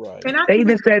 Right. And they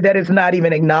even said that it's not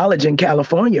even acknowledged in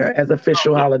California as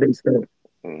official holiday state.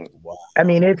 Mm-hmm. Wow. I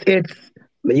mean, it's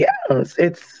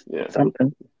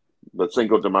something. But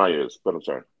Cinco de Mayo is. But I'm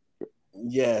sorry.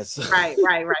 Yes. Right.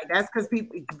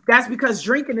 That's because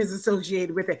drinking is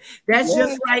associated with it. That's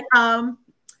just like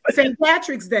St.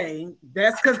 Patrick's Day.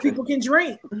 That's because people can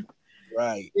drink.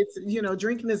 Right. It's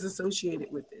drinking is associated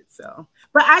with it. So,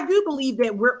 but I do believe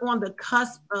that we're on the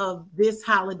cusp of this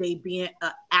holiday being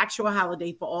an actual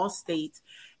holiday for all states,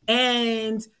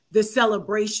 and the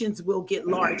celebrations will get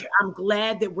larger. I'm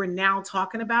glad that we're now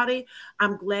talking about it.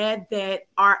 I'm glad that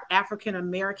our African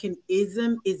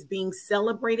Americanism is being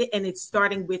celebrated, and it's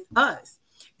starting with us,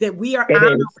 that we are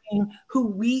honoring who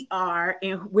we are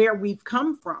and where we've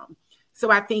come from.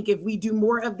 So I think if we do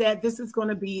more of that, this is going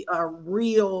to be a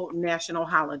real national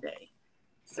holiday.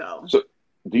 So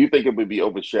do you think it would be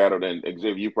overshadowed? And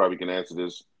Xavier, you probably can answer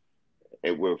this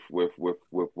with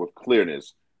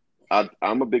clearness.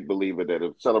 I'm a big believer that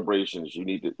if celebrations, you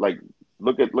need to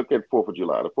look at 4th of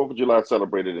July. The 4th of July is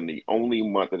celebrated in the only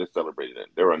month that it's celebrated in.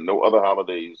 There are no other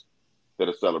holidays that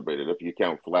are celebrated if you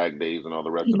count flag days and all the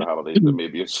rest of the holidays that may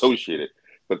be associated.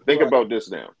 But think about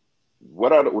this now.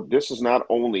 This is not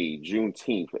only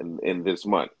Juneteenth in this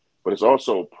month, but it's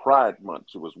also Pride Month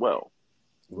too as well.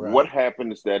 Right. What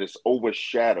happens that it's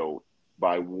overshadowed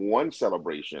by one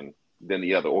celebration than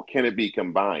the other, or can it be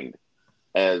combined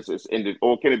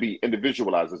or can it be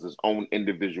individualized as its own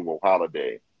individual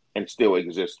holiday and still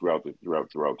exist throughout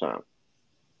time?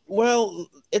 Well,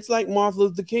 it's like Martin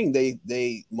Luther King.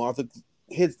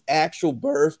 His actual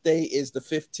birthday is the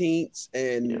 15th,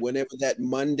 and whenever that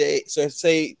Monday, so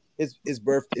say his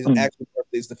birthday, his actual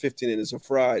birthday is the 15th, and it's a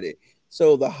Friday.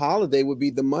 So the holiday would be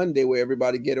the Monday where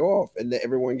everybody get off and that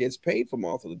everyone gets paid for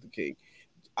Martin Luther King.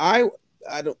 I'm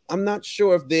not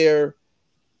sure if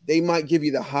they might give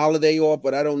you the holiday off,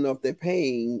 but I don't know if they're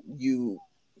paying you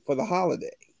for the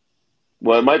holiday.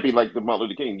 Well, it might be like the Martin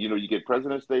Luther King. You get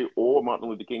President's Day or Martin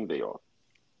Luther King Day off.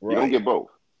 Right. You don't get both.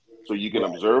 So you can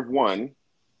observe one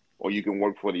or you can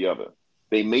work for the other.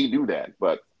 They may do that,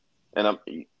 but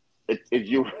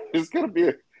it's going to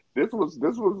be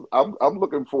I'm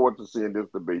looking forward to seeing this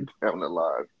debate down the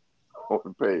line on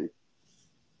the page.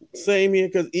 Same here,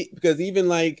 because even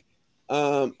like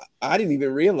I didn't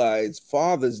even realize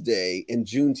Father's Day and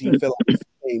Juneteenth fell on the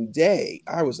same day.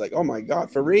 I was like, oh my God,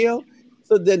 for real?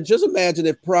 So then just imagine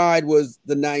if Pride was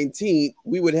the 19th,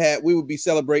 we would be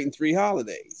celebrating 3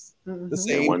 holidays. The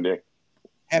same one day.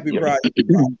 Happy Pride.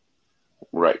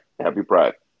 Right. Happy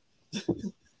Pride.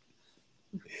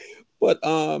 But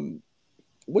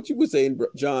what you were saying,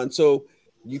 John, so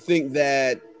you think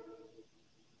that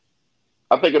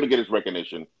I think it'll get its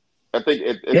recognition. I think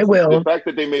it will. The fact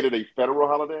that they made it a federal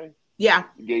holiday,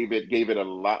 gave it a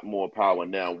lot more power.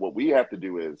 Now, what we have to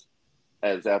do is,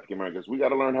 as African Americans, we got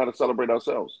to learn how to celebrate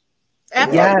ourselves. We're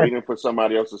not waiting for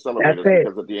somebody else to celebrate us,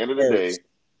 because at the end of the day,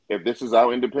 if this is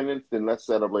our independence, then let's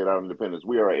celebrate our independence.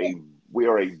 We are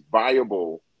a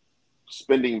viable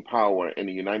spending power in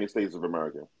the United States of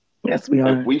America. Yes, we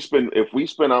are. If we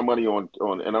spend our money on,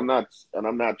 and I'm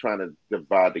not trying to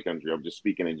divide the country. I'm just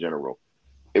speaking in general.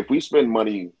 If we spend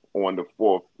money on the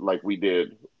 4th, like we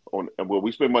did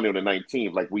we spend money on the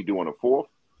 19th, like we do on the 4th,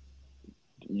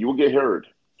 you will get heard.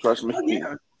 Trust me. Oh,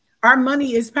 yeah. Our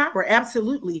money is power,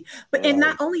 absolutely. But and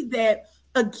not only that,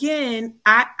 again,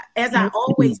 I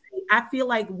always say, I feel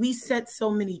like we set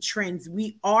so many trends.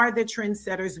 We are the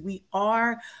trendsetters. We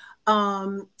are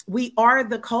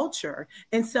the culture.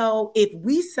 And so if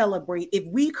we celebrate, if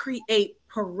we create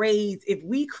parades, if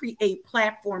we create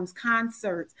platforms,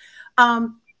 concerts,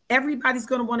 everybody's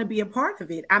going to want to be a part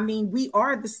of it. I mean, we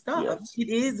are the stuff. Yes. It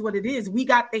is what it is. We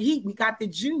got the heat. We got the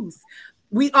juice.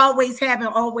 We always have and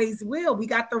always will. We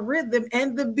got the rhythm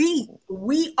and the beat.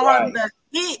 We are the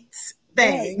it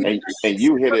thing. And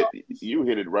you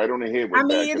hit it right on the head with I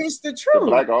mean, it is the truth. The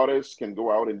Black artists can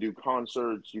go out and do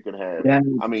concerts. You can have,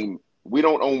 I mean, we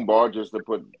don't own barges to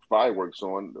put fireworks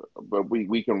on, but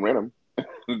we can rent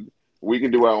them. We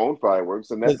can do our own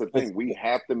fireworks. And that's the thing. We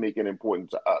have to make it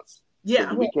important to us.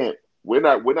 Yeah. We can't, we're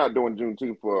not doing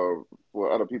Juneteenth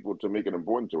for other people to make it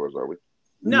important to us, are we?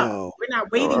 No, we're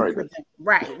not waiting for them.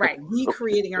 Right. We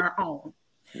creating our own.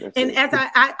 And as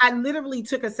I literally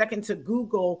took a second to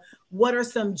Google what are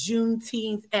some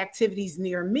Juneteenth activities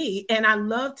near me. And I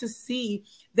love to see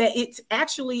that it's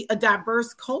actually a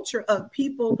diverse culture of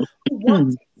people who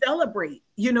want to celebrate,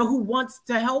 who wants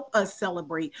to help us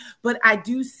celebrate. But I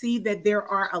do see that there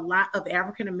are a lot of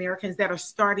African Americans that are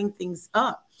starting things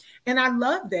up. And I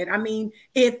love that. I mean,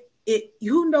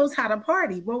 who knows how to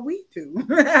party? Well, we do.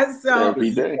 So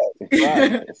every day.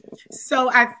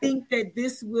 So I think that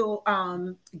this will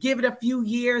give it a few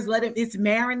years. It's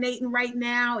marinating right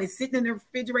now. It's sitting in the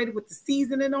refrigerator with the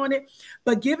seasoning on it.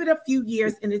 But give it a few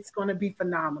years and it's going to be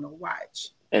phenomenal. Watch.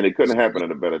 And it couldn't happen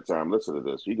at a better time. Listen to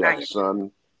this. You got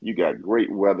sun. You got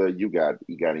great weather. You got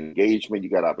engagement. You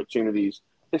got opportunities.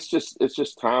 It's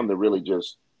just time to really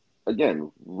just,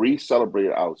 again,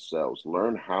 re-celebrate ourselves.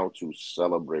 Learn how to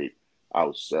celebrate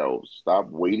ourselves. Stop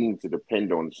waiting to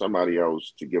depend on somebody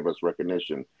else to give us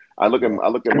recognition. I look at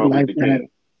Martin Luther King.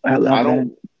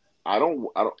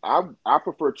 I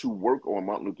prefer to work on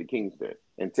Martin Luther King's Day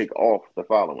and take off the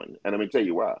following. And let me tell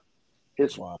you why.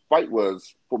 His fight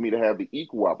was for me to have the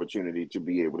equal opportunity to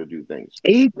be able to do things.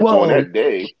 Equal. So on that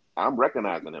day, I'm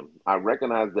recognizing him. I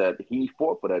recognize that he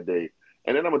fought for that day.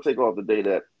 And then I'm going to take off the day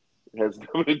that has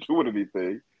nothing to do with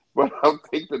anything, but I'll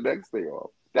take the next day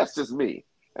off. That's just me.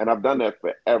 And I've done that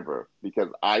forever because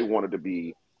I wanted to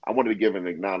give an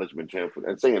acknowledgement to him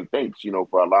and saying thanks,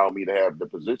 for allowing me to have the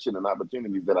position and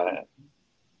opportunities that I have.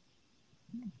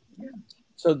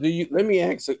 So let me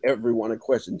ask everyone a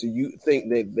question. Do you think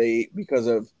that because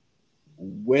of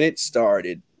when it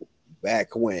started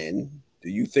back when, do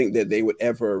you think that they would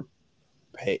ever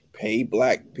pay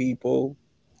Black people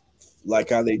like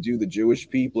how they do the Jewish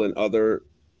people and other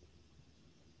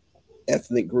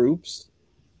ethnic groups?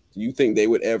 Do you think they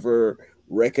would ever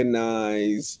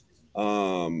recognize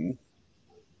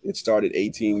it started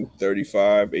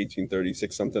 1835,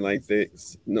 1836, something like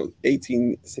this? No,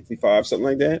 1865, something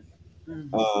like that.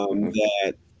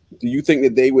 That do you think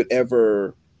that they would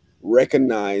ever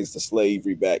recognize the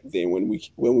slavery back then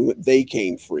when they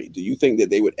came free? Do you think that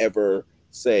they would ever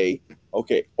say,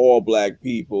 okay, all Black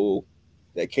people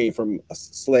that came from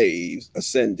slaves,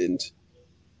 ascendant,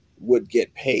 would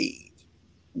get paid?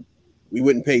 We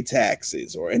wouldn't pay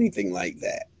taxes or anything like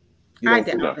that. I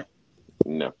doubt it.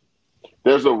 No.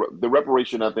 There's the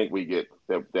reparation I think we get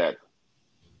that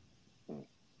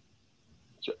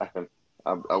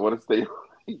I want to stay.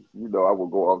 I will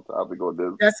go off topic on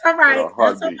this. That's all right.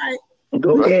 That's all right.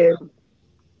 Go ahead.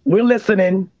 We're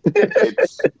listening.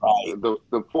 It's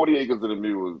the 40 acres and a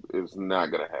mule is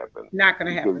not going to happen. Not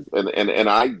going to happen. And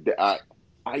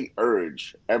I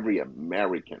urge every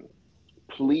American,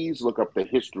 please look up the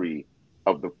history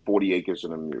of the 40 acres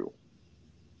and a mule.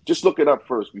 Just look it up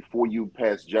first before you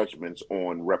pass judgments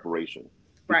on reparation,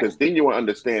 because then you will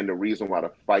understand the reason why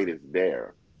the fight is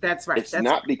there. That's right. It's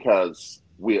not because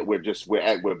we're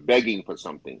begging for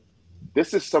something.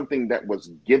 This is something that was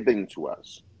given to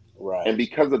us, right? And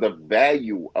because of the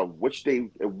value of what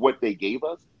they gave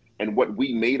us and what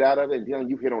we made out of it, Dion,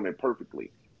 you hit on it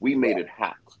perfectly. We made it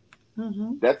hot.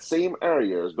 Mm-hmm. Those same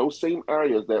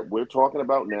areas that we're talking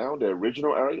about now, the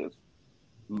original areas.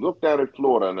 Look down at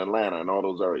Florida and Atlanta and all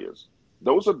those areas.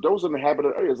 Those are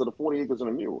inhabited areas of the 40 acres and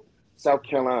a mule. South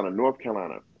Carolina, North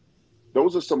Carolina.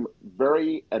 Those are some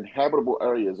very inhabitable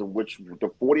areas in which the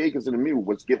 40 acres and a mule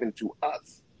was given to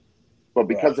us. But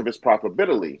because of its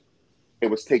profitability, it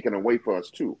was taken away from us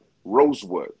too.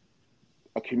 Rosewood,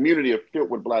 a community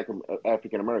filled with Black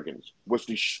African Americans, was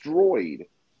destroyed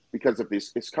because of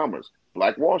its commerce.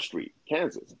 Black Wall Street,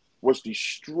 Kansas, was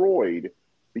destroyed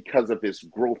because of its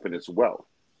growth and its wealth.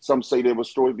 Some say they were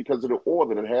destroyed because of the oil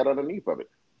that it had underneath of it.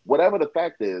 Whatever the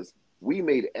fact is, we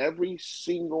made every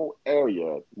single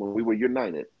area when we were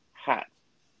united hot.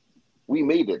 We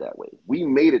made it that way. We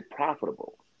made it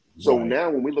profitable. So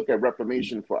now when we look at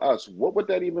reformation for us, what would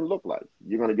that even look like?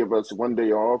 You're going to give us one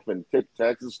day off and take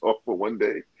taxes off for one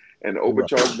day and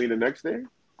overcharge me the next day?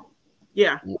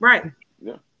 Yeah, right.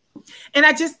 Yeah. And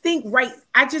I just think,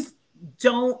 I just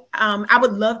don't, I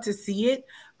would love to see it,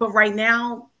 but right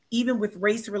now, even with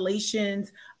race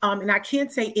relations, and I can't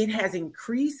say it has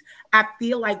increased. I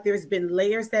feel like there's been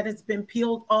layers that has been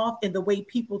peeled off and the way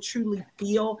people truly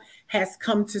feel has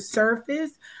come to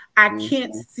surface. I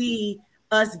can't see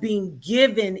us being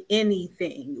given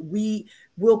anything. We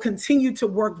will continue to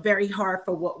work very hard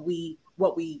for what we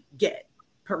get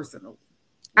personally.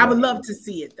 I would love to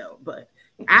see it though, but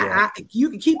you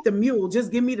can keep the mule,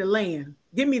 just give me the land.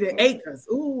 Give me the acres.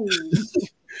 Ooh.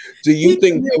 Do you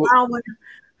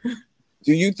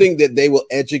think that they will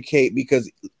educate?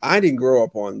 Because I didn't grow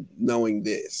up on knowing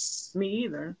this. Me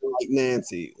either. Like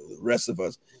Nancy, the rest of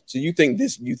us. So you think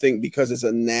because it's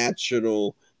a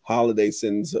national holiday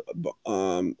since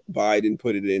Biden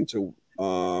put it into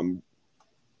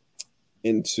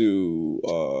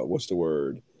what's the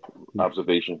word?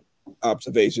 Observation.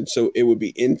 So it would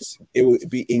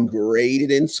be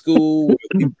ingrained in school where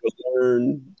people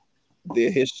learn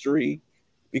their history.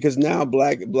 Because now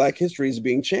Black history is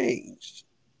being changed.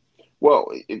 Well,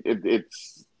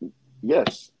 it's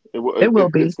yes, it will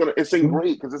be. It's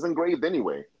engraved because it's engraved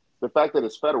anyway. The fact that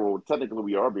it's federal, technically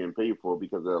we are being paid for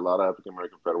because there are a lot of African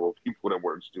American federal people that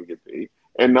work to get paid,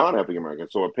 and non-African American.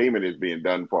 So a payment is being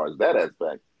done as far as that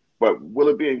aspect. But will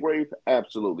it be engraved?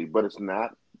 Absolutely. But it's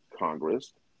not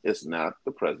Congress. It's not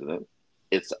the president.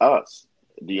 It's us.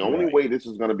 The only way this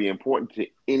is going to be important to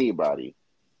anybody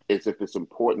is if it's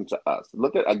important to us.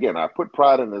 Look at, again, I put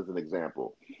Pride in as an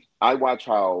example. I watch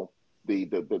how the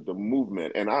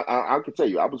movement, and I can tell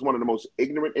you, I was one of the most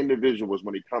ignorant individuals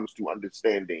when it comes to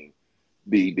understanding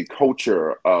the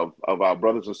culture of our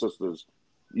brothers and sisters,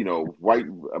 you know, white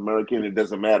American, it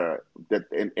doesn't matter, that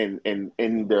in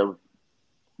the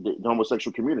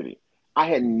homosexual community. I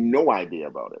had no idea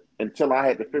about it until I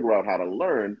had to figure out how to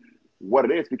learn what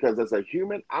it is, because as a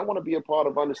human, I want to be a part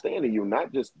of understanding you,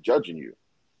 not just judging you.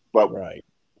 But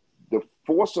the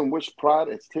force in which pride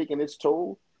has taken its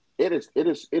toll, it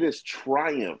is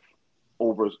triumph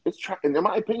over, and in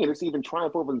my opinion, it's even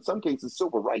triumph over, in some cases,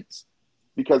 civil rights,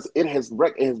 because it has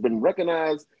been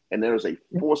recognized, and there is a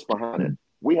force behind it.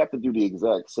 We have to do the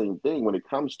exact same thing when it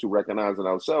comes to recognizing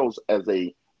ourselves as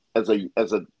a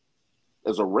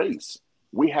race.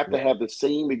 We have to have the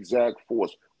same exact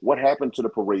force. What happened to the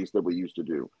parades that we used to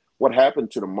do? What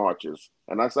happened to the marches?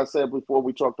 And as I said before,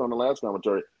 we talked on the last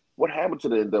commentary, what happened to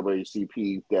the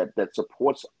NAACP that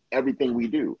supports everything we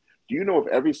do? Do you know if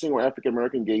every single African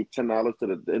American gave $10 to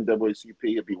the NAACP,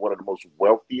 it'd be one of the most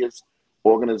wealthiest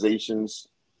organizations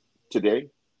today?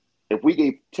 If we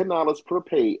gave $10 per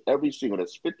pay every single,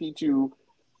 that's 52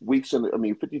 weeks,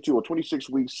 52 or 26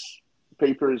 weeks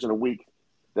pay periods in a week,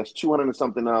 that's $200 and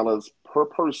something per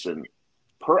person,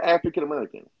 per African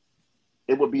American.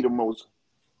 It would be the most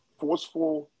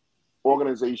forceful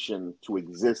organization to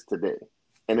exist today.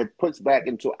 And it puts back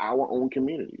into our own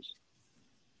communities.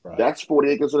 Right. That's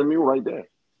 40 acres of the mule right there.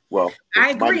 Well,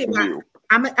 I agree.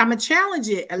 I'm a challenge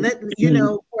it and let you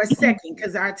know for a second,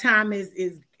 because our time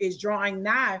is drawing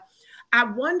nigh. I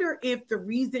wonder if the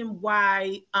reason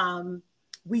why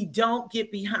we don't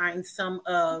get behind some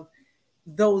of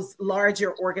those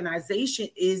larger organizations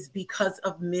is because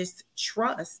of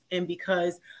mistrust, and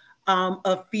because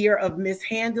of fear of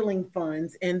mishandling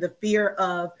funds, and the fear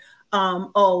of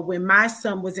when my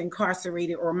son was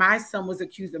incarcerated or my son was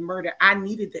accused of murder, I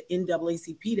needed the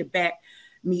NAACP to back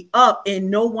me up, and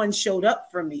no one showed up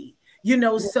for me, you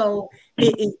know. So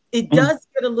it does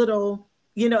get a little,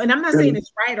 you know, and I'm not saying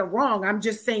it's right or wrong. I'm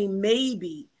just saying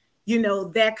maybe, you know,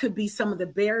 that could be some of the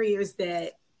barriers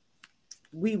that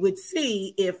we would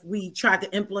see if we tried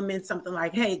to implement something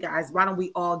like, hey guys, why don't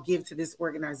we all give to this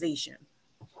organization?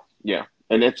 Yeah,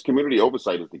 and that's community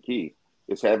oversight is the key.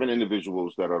 It's having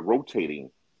individuals that are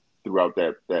rotating throughout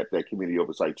that community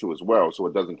oversight too as well, so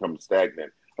it doesn't come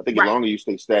stagnant. I think the longer you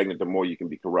stay stagnant, the more you can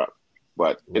be corrupt.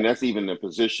 But and that's even the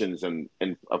positions and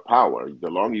of power. The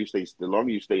longer you stay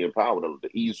in power, the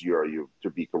easier you to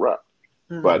be corrupt.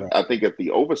 But I think if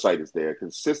the oversight is there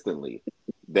consistently,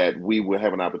 that we will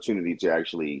have an opportunity to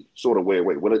actually sort of wear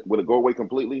away. Will it go away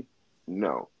completely?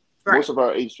 No. Right. Most of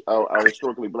our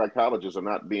historically Black colleges are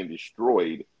not being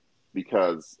destroyed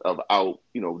because of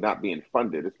not being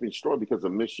funded. It's being destroyed because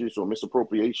of misuse or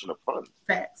misappropriation of funds.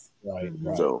 Facts. Right.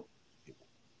 So,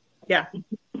 yeah,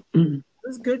 it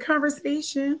was a good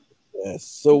conversation. Yes.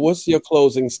 So, what's your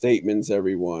closing statements,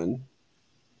 everyone?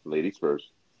 Ladies first.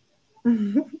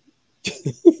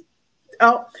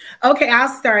 Oh, okay. I'll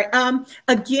start.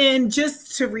 Again,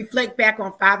 just to reflect back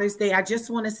on Father's Day, I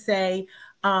just want to say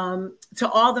to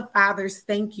all the fathers,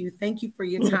 thank you. Thank you for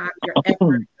your time, your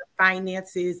effort, your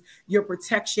finances, your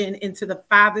protection, and to the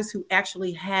fathers who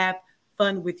actually have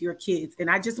fun with your kids. And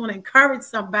I just want to encourage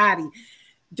somebody,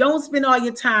 don't spend all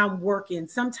your time working.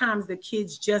 Sometimes the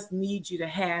kids just need you to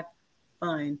have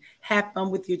fun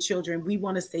with your children. We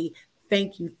want to say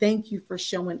thank you. Thank you for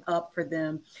showing up for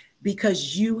them,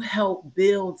 because you help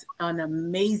build an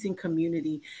amazing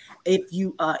community if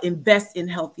you invest in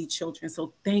healthy children.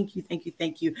 So thank you, thank you,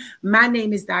 thank you. My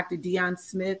name is Dr. Dion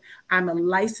Smith. I'm a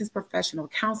licensed professional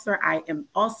counselor. I am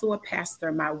also a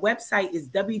pastor. My website is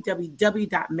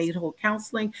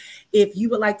www.madewholecounseling. If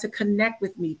you would like to connect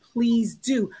with me, please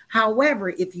do. However,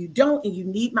 if you don't and you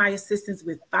need my assistance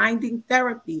with finding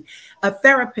a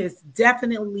therapist,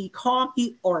 definitely call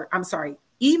me,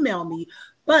 email me.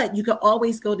 But you can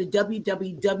always go to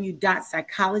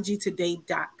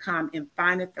www.psychologytoday.com and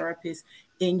find a therapist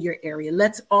in your area.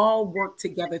 Let's all work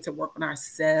together to work on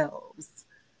ourselves.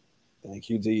 Thank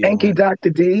you, Dee. Thank you,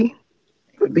 Dr. D,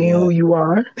 for being who you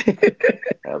are.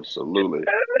 Absolutely.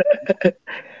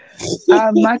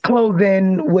 My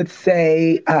closing would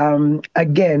say,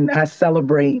 again, I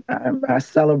celebrate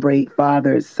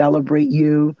fathers, celebrate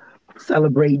you,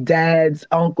 celebrate dads,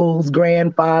 uncles,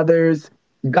 grandfathers,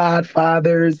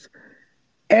 godfathers,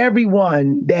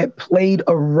 everyone that played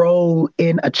a role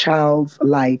in a child's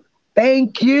life.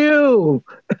 Thank you.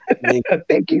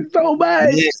 Thank you so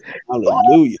much. Yes.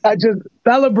 Hallelujah. I just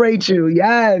celebrate you.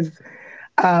 Yes.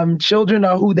 Children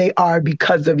are who they are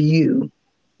because of you.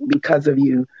 Because of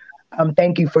you.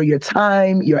 Thank you for your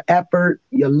time, your effort,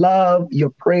 your love,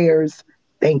 your prayers.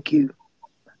 Thank you.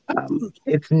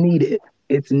 It's needed.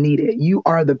 It's needed. You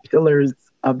are the pillars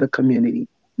of the community,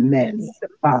 men,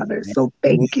 fathers. So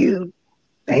thank you.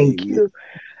 Thank you.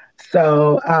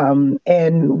 So,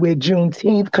 and with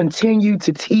Juneteenth, continue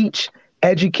to teach,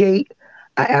 educate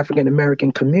our African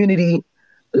American community.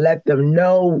 Let them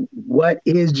know what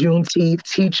is Juneteenth.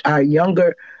 Teach our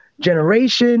younger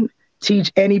generation.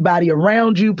 Teach anybody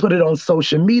around you. Put it on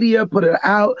social media. Put it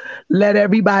out. Let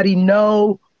everybody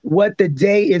know what the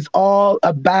day is all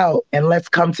about. And let's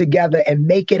come together and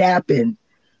make it happen.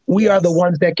 We are the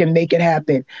ones that can make it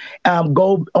happen.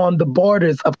 Go on the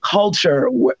borders of culture,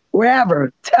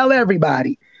 wherever. Tell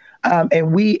everybody.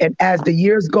 And as the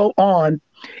years go on,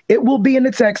 it will be in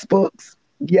the textbooks.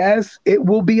 Yes, it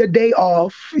will be a day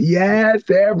off. Yes,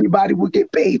 everybody will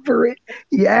get paid for it.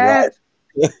 Yes.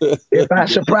 Right. If I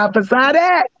should prophesy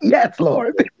that, yes,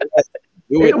 Lord.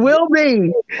 It will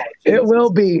be. It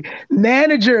will be.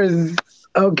 Managers,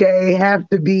 okay, have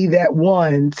to be that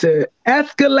one to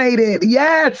escalate it.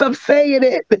 Yes, I'm saying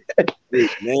it.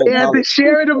 They have to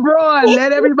share it abroad.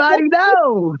 Let everybody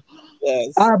know.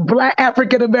 Yes. Our Black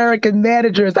African American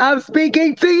managers, I'm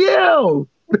speaking to you.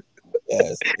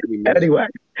 Yes. Anyway,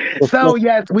 so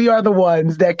yes, we are the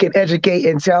ones that can educate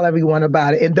and tell everyone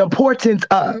about it and the importance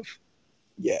of.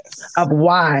 Yes. Of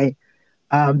why.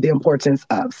 The importance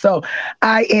of. So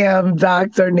I am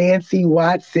Dr. Nancy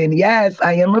Watson. Yes,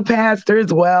 I am a pastor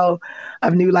as well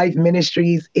of New Life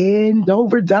Ministries in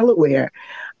Dover, Delaware.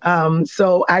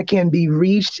 So I can be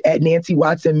reached at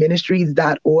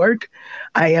nancywatsonministries.org.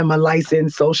 I am a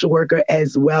licensed social worker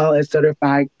as well as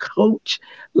certified coach,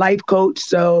 life coach.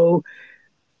 So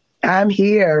I'm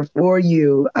here for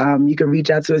you. You can reach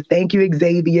out to us. Thank you,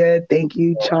 Xavier. Thank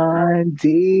you, John,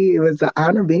 D. It was an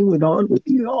honor being on with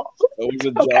you all.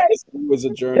 It was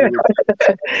a journey.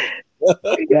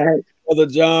 Yes. Brother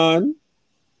John,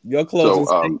 your closing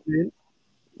statement.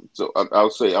 So I'll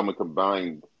say I'm going to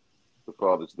combine the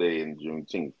Father's Day and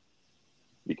Juneteenth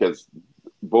because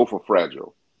both are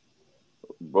fragile.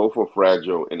 Both are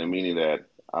fragile in the meaning that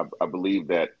I believe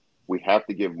that we have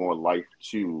to give more life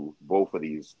to both of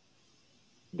these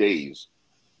days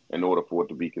in order for it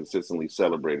to be consistently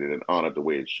celebrated and honored the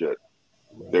way it should.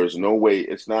 Right. There's no way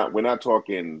we're not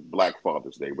talking Black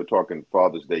Father's Day. We're talking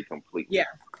Father's Day completely. Yeah,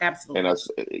 absolutely.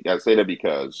 And I say that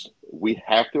because we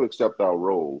have to accept our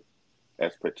role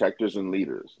as protectors and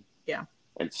leaders. Yeah.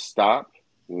 And stop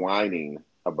whining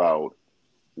about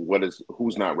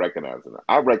who's not recognizing it.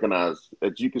 I recognize,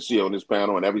 as you can see on this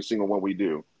panel and every single one we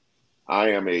do,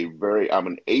 I'm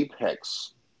an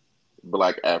apex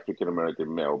Black African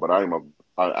American male, but I am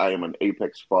an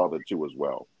apex father too as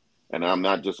well. And I'm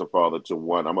not just a father to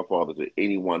one, I'm a father to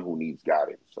anyone who needs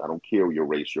guidance. I don't care your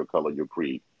race, your color, your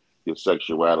creed, your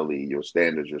sexuality, your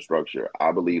standards, your structure.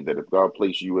 I believe that if God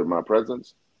placed you in my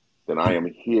presence, then I am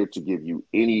here to give you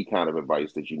any kind of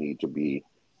advice that you need to be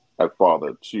a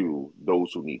father to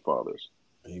those who need fathers.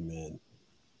 Amen.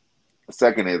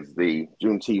 Second is the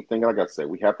Juneteenth thing. Like I said,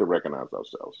 we have to recognize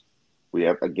ourselves. We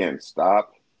have, again,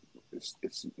 stop.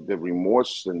 It's the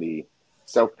remorse and the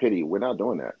self-pity. We're not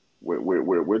doing that.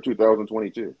 We're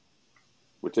 2022.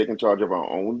 We're taking charge of our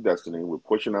own destiny. We're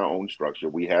pushing our own structure.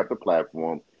 We have the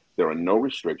platform. There are no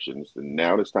restrictions. And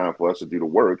now it's time for us to do the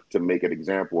work to make an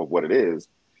example of what it is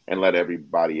and let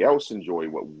everybody else enjoy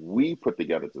what we put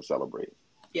together to celebrate.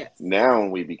 Yes. Now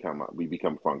we become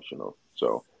functional.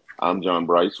 So I'm John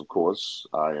Bryce, of course.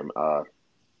 I am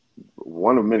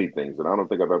one of many things, and I don't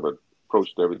think I've ever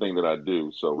approached everything that I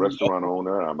do. So restaurant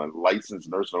owner, I'm a licensed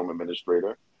nursing home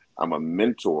administrator. I'm a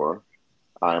mentor.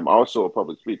 I'm also a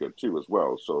public speaker too, as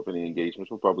well. So if any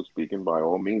engagements with public speaking, by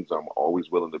all means, I'm always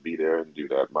willing to be there and do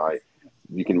that.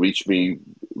 You can reach me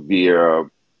via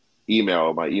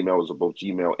email. My email is both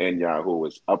Gmail and Yahoo.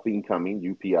 It's uppingcoming,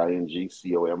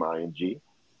 UPINGCOMING.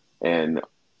 And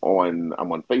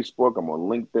I'm on Facebook. I'm on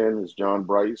LinkedIn. It's John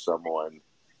Bryce. I'm on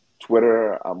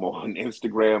Twitter. I'm on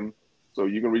Instagram. So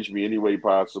you can reach me any way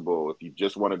possible. If you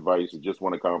just want advice, you just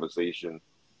want a conversation,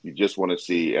 you just want to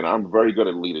see. And I'm very good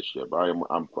at leadership. I'm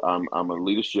a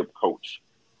leadership coach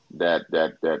that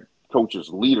coaches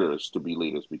leaders to be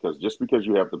leaders, because just because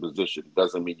you have the position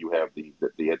doesn't mean you have the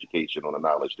education or the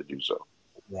knowledge to do so.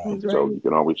 Right. So you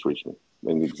can always reach me.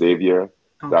 And Xavier,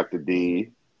 Dr.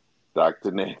 D,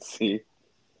 Dr. Nancy,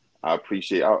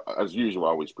 as usual, I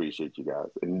always appreciate you guys.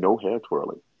 And no hair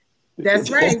twirling.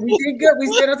 That's right. We did good. We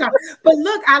stayed on top. But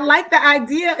look, I like the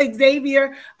idea,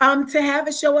 Xavier, to have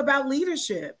a show about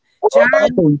leadership.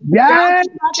 John, yes,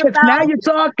 now you're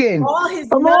talking.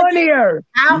 Come on here.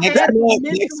 Next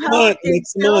month.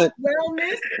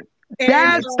 Wellness.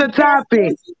 That's the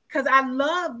topic. Because I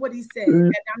love what he said.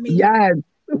 Yes,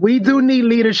 we do need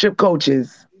leadership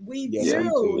coaches. We do.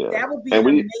 Yeah. That would be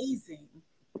amazing.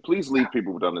 Please leave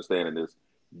people with understanding this.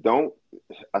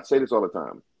 I say this all the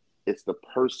time. It's the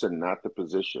person, not the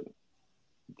position.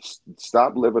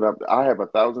 Stop living up. I have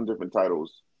 1,000 different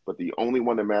titles, but the only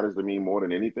one that matters to me more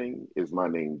than anything is my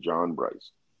name, John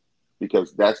Bryce,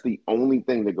 because that's the only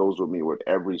thing that goes with me with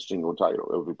every single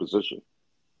title, every position.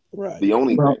 Right. The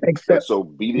only thing. Except, so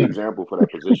be the example for that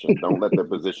position. Don't let that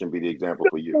position be the example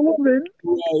for you.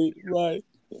 Right.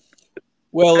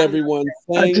 Well, everyone,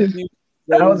 thank you.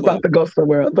 I was about to go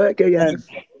somewhere else, but okay, yes.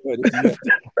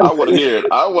 I want to hear it.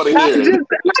 I want to hear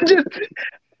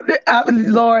it.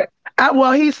 Lord,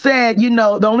 well, he said, you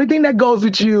know, the only thing that goes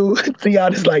with you,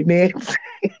 Dion is like, Nancy.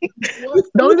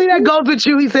 The only thing that goes with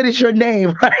you, he said, is your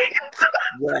name, right?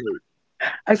 Right.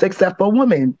 I said, except for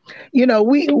women. You know,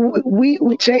 we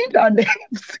changed our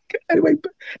names. Anyway,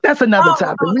 that's another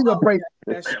topic. We gonna pray.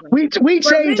 We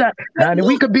changed our. Honey,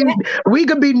 we could be.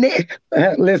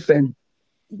 Listen.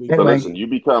 Anyway. So listen, you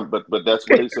become, but that's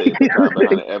what they say.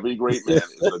 Behind every great man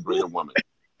is a greater woman,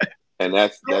 and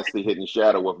that's the hidden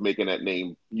shadow of making that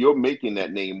name. You're making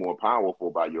that name more powerful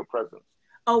by your presence.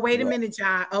 Oh, wait a minute,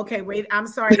 John. Okay, wait. I'm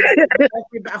sorry.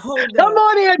 Hold on. Come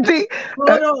on, Auntie. Hold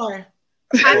on.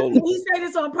 Did he say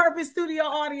this on purpose, studio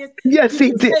audience? Yes,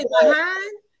 he did. Say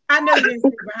behind? I know you didn't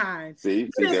say behind. See, you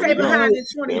didn't say behind in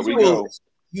 2020. There we go.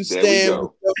 You stand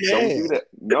with your man. Don't do that.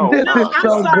 No, I'm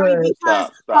so sorry good.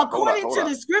 because Stop. according to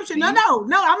the scripture, no, I'm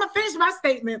gonna finish my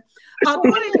statement.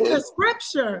 According to the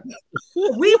scripture,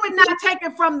 we would not take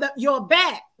it from your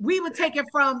back. We would take it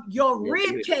from your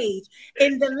rib cage.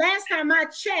 And the last time I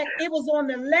checked, it was on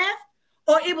the left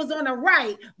or it was on the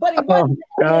right, but it wasn't.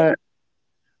 God.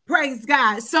 Praise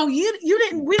God. So you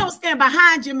didn't. We don't stand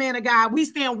behind you, man of God. We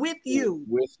stand with you.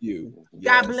 With you.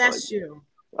 God bless you.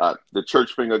 The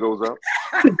church finger goes up.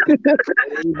 and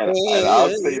I'll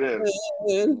say this.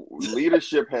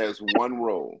 Leadership has one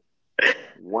role.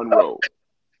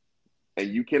 And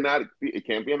you cannot, it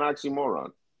can't be an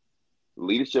oxymoron.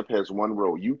 Leadership has one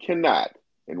role. You cannot,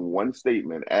 in one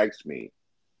statement, ask me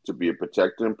to be a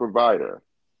protector and provider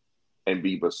and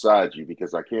be beside you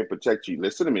because I can't protect you.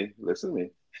 Listen to me.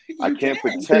 I can't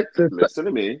protect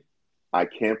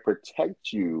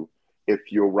you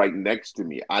if you're right next to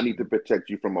me. I need to protect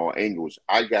you from all angles.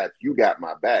 You got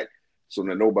my back so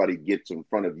that nobody gets in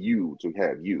front of you to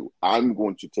have you. I'm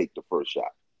going to take the first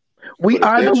shot. We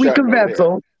are the weaker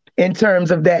vessel in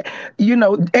terms of that. You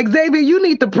know, Xavier, you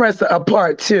need to press a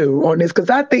part 2 on this because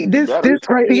I think this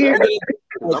right here.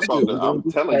 I'm telling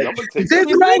you, I'm gonna take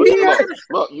this right here.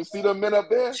 Look, you see them men up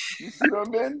there? You see them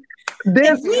men?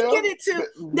 This we get it to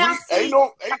now.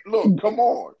 Look, come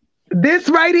on. This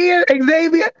right here,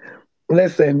 Xavier.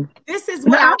 Listen. This is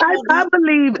what I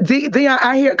believe. Dion,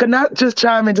 I hear. Can I just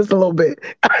chime in just a little bit?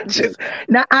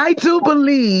 I do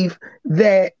believe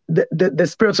that the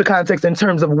spiritual context in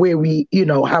terms of where we,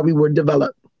 how we were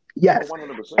developed. Yes.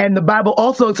 100%. And the Bible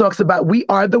also talks about we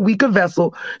are the weaker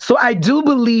vessel. So I do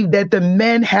believe that the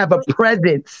men have a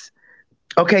presence.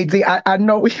 Okay, Dee, I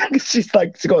know she's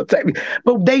going to take me,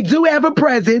 but they do have a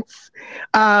presence,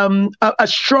 a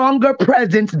stronger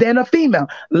presence than a female.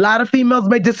 A lot of females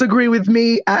may disagree with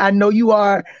me. I know you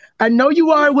are. I know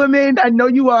you are, women. I know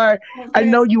you are. I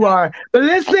know you are. But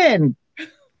listen,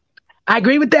 I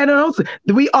agree with that. Also,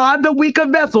 we are the weaker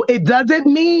vessel. It doesn't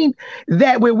mean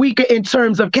that we're weaker in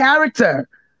terms of character.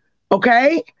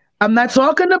 Okay? I'm not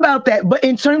talking about that, but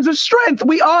in terms of strength,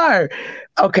 we are.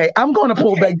 Okay, I'm going to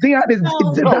pull back. Dion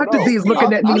Dr. D is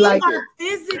looking at me like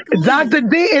Dr.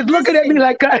 D is looking at me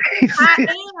like I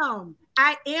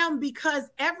am because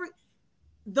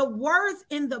the words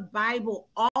in the Bible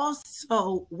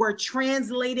also were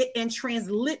translated and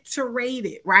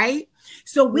transliterated, right?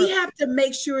 So we have to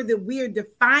make sure that we are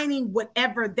defining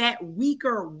whatever that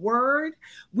weaker word.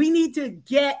 We need to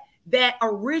get that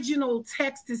original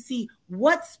text to see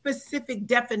what specific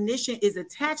definition is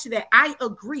attached to that. I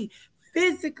agree.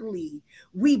 Physically,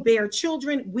 we bear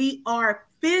children. We are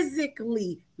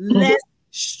physically less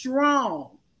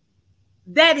strong.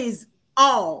 That is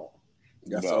all.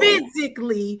 No.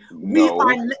 Physically, we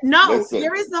are listen,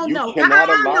 there is no.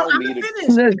 I'm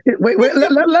finished. Wait,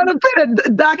 let him finish,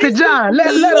 Dr. John.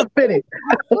 Let him finish.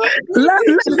 We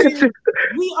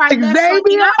are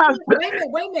Xavier. Wait a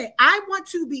minute. I want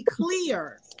to be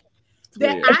clear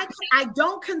that I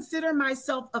don't consider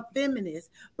myself a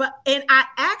feminist, and I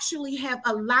actually have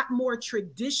a lot more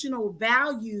traditional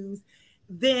values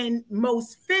than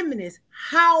most feminists.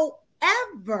 However,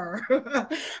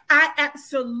 I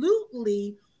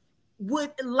absolutely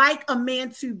would like a man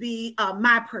to be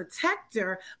my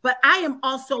protector, but I am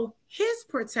also his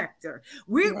protector.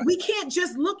 We can't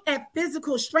just look at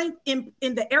physical strength in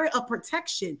the area of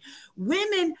protection.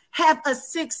 Women have a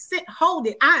sixth sense. Hold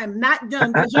it. I am not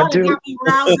done because y'all got me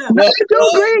roused up. No, you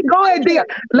do agree. Go ahead, Dion.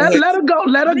 Let her go.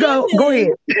 Let her go. Go ahead.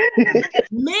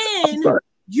 Men,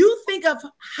 you think of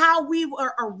how we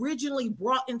were originally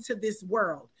brought into this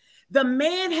world. The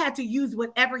man had to use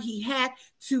whatever he had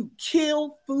to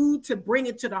kill food to bring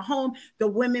it to the home. The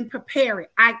women prepare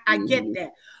it. I get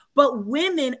that. But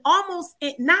women, almost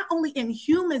not only in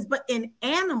humans, but in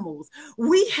animals,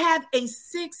 we have a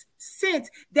sixth sense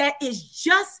that is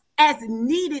just as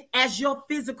needed as your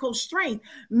physical strength,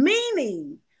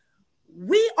 meaning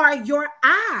we are your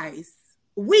eyes.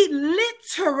 We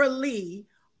literally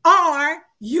are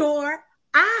your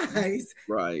eyes.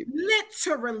 Right.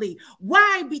 Literally.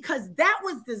 Why? Because that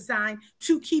was designed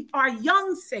to keep our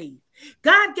young safe.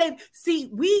 God gave, see,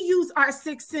 we use our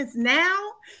sixth sense now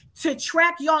to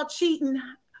track y'all cheating.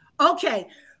 Okay.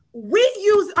 We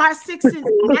use our sixth sense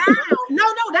now. No,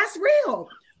 that's real.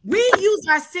 We use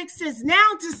our sixth sense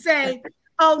now to say,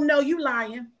 oh no, you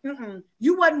lying.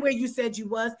 You wasn't where you said you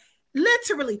was.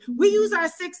 Literally, we use our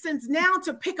sixth sense now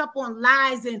to pick up on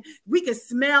lies, and we can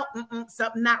smell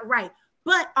something not right.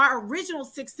 But our original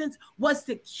sixth sense was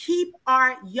to keep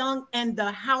our young and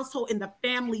the household and the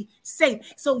family safe.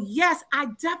 So yes, I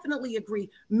definitely agree.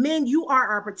 Men, you are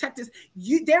our protectors.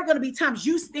 There are going to be times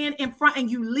you stand in front and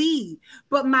you lead.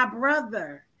 But my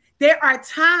brother, there are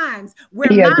times where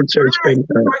my eyes are going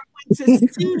to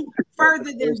see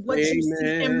further than what you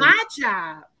see. And my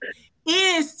job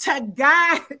is to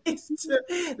guide, is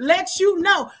to let you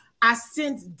know I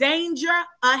sense danger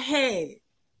ahead.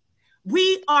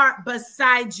 We are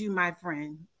beside you, my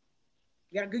friend.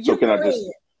 So can I just,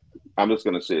 I'm just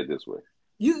going to say it this way.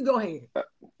 You can go ahead.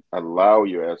 Allow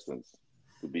your essence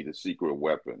to be the secret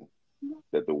weapon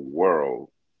that the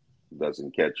world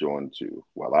doesn't catch on to.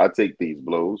 While I take these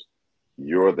blows,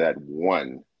 you're that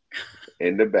one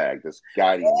in the back that's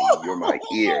guiding me. You're my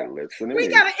ear. Listen to me. We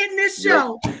got to end this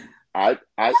show. I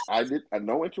did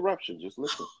no interruption. Just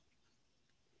listen.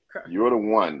 You're the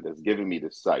one that's giving me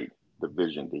the sight, the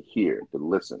vision, to hear, to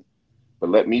listen. But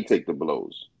let me take the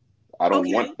blows. I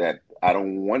don't want that. I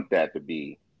don't want that to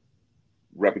be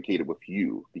replicated with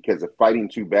you, because if fighting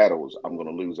two battles, I'm going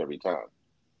to lose every time.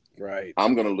 Right.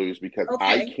 I'm going to lose because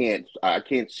I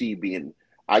can't see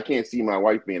my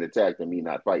wife being attacked and me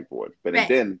not fight for it. But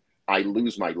then I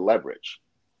lose my leverage.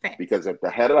 Because at the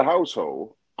head of the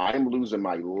household, I'm losing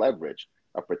my leverage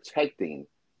of protecting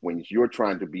when you're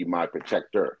trying to be my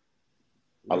protector.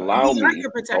 Allow me,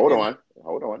 hold on.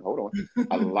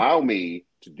 Allow me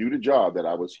to do the job that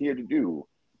I was here to do,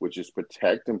 which is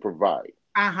protect and provide.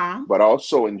 But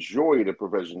also enjoy the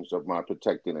provisions of my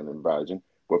protecting and advising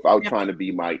without trying to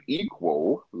be my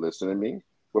equal. Listen to me.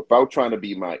 Without trying to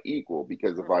be my equal,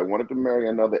 because if I wanted to marry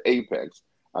another apex,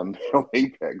 I'm no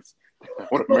apex. I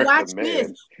want to marry a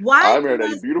man. I married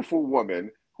a beautiful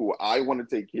woman who I want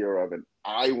to take care of, and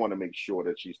I want to make sure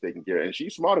that she's taken care of, and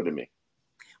she's smarter than me.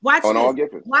 Watch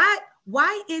this.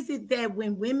 Why is it that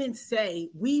when women say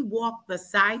we walk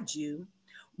beside you,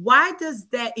 why does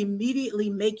that immediately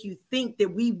make you think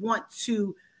that we want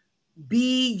to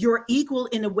be your equal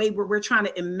in a way where we're trying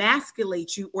to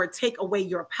emasculate you or take away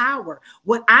your power?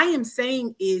 What I am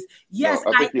saying is, yes,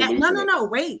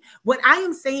 wait. What I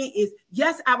am saying is,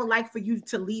 yes, I would like for you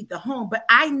to lead the home, but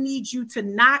I need you to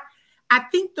not, I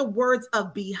think the words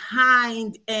of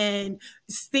behind and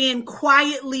stand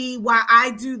quietly while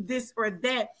I do this or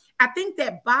that, I think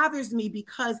that bothers me,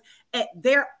 because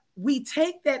we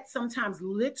take that sometimes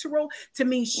literal to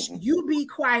mean you be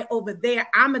quiet over there,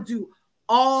 I'm going to do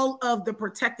all of the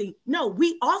protecting. No,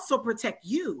 we also protect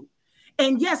you.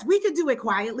 And yes, we could do it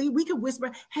quietly. We could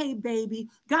whisper, hey, baby,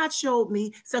 God showed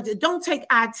me something. Don't take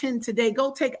I-10 today.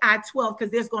 Go take I-12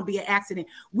 because there's going to be an accident.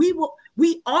 We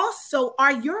also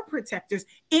are your protectors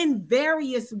in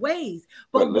various ways.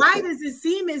 But listen, why does it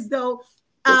seem as though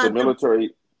the military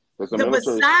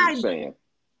saying?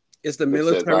 It's the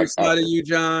military side of you,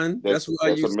 John. That's why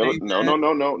you say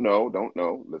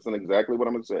No. Listen exactly what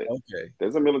I'm going to say. Okay.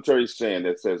 There's a military saying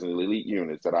that says in elite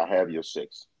units that I have your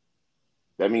six.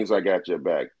 That means I got your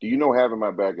back. Do you know having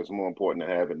my back is more important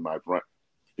than having my front?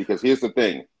 Because here's the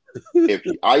thing. If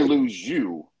I lose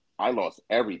you, I lost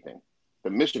everything. The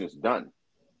mission is done.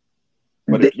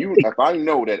 But if I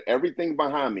know that everything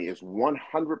behind me is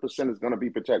 100% is going to be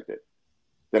protected,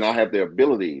 then I have the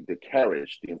ability, the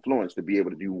courage, the influence to be able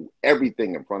to do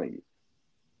everything in front of you.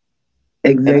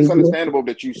 Exactly. And it's understandable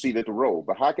that you see that the role,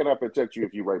 but how can I protect you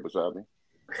if you're right beside me?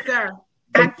 Sir,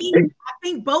 I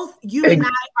think both you and I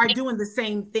are doing the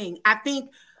same thing. I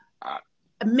think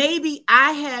maybe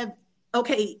I have,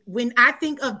 okay, when I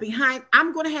think of behind,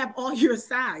 I'm going to have all your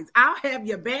sides. I'll have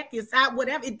your back, your side,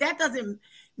 whatever. That doesn't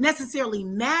necessarily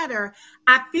matter.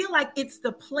 I feel like it's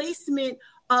the placement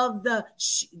of the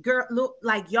girl. Look,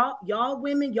 like y'all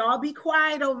women, y'all be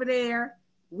quiet over there.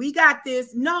 We got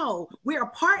this. No, we are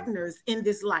partners in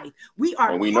this life. We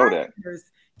are partners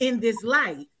in this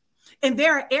life. And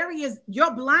there are areas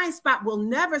your blind spot will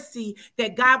never see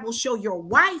that God will show your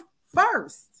wife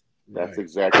first. That's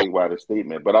exactly why the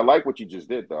statement. But I like what you just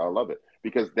did, though. I love it,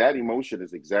 because that emotion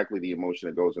is exactly the emotion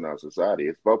that goes in our society.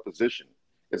 It's about position.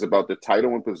 It's about the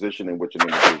title and position in which an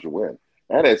individual in.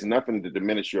 That has nothing to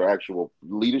diminish your actual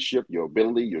leadership, your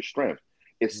ability, your strength.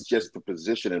 It's just the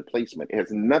position and placement. It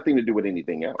has nothing to do with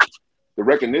anything else. The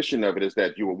recognition of it is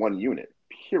that you are one unit,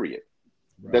 period.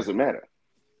 Right. Doesn't matter.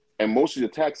 And most of the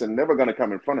attacks are never going to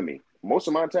come in front of me. Most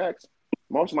of my attacks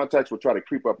will try to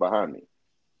creep up behind me.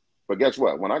 But guess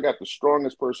what? When I got the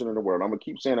strongest person in the world, I'm going to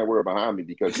keep saying that word behind me,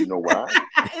 because you know why?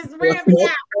 It's ramping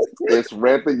up. It's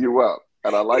ramping you up.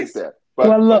 And I like that.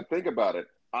 But think about it.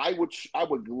 I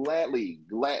would gladly,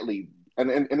 and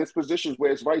it's positions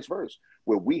where it's vice versa,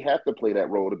 where we have to play that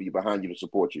role to be behind you to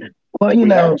support you. Well, you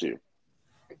know.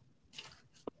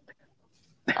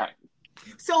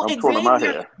 So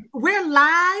Xavier, we're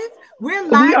live. We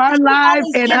are live,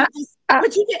 and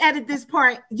but you can edit this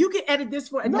part. You can edit this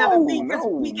for another thing, because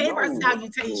we gave our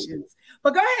salutations.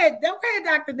 But go ahead,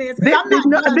 Dr. Nancy.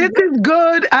 This is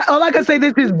good. All I can say,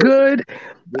 this is good.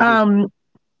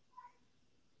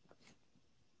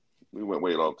 We went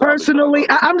way off. Personally,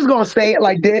 I'm just gonna say it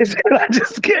like this.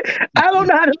 I don't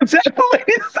know how to exactly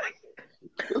say.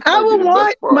 I would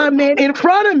want my man in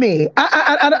front of me.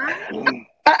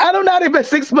 I don't know how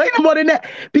to explain it more than that,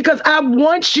 because I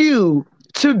want you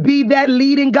to be that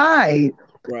leading guy.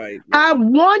 Right. I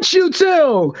want you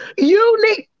to.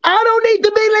 I don't need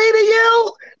to be leading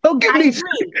you. Don't give me.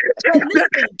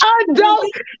 I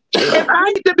don't. If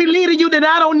I need to be leading you, then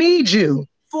I don't need you.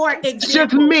 For example, it's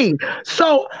just me.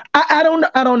 So I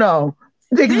don't know.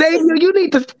 Xavier, you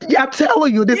need to. I'm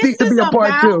telling you, this needs to be a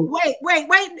part two. Wait,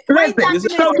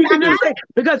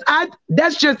 because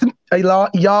that's just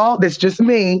y'all. That's just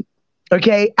me.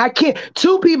 Okay, I can't.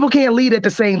 Two people can't lead at the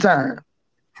same time.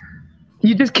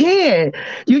 You just can't.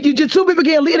 You just two people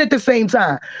can't lead at the same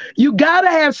time. You gotta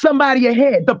have somebody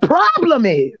ahead. The problem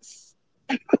is,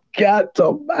 God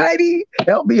Almighty,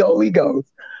 help me, Holy Ghost.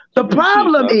 The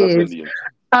problem is,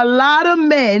 a lot of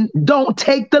men don't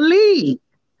take the lead.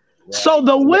 Right. So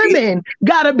the women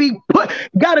gotta be put.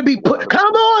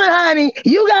 Come on, honey,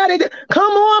 you got it.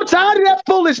 Come on, I'm tired of that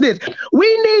foolishness.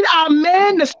 We need our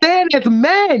men to stand as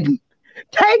men.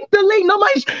 Take the lead.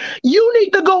 You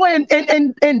need to go in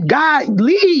and guide,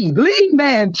 lead,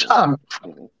 man. I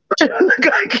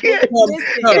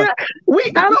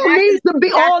don't need to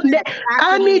be all that.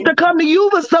 I need to come to you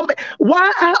for something.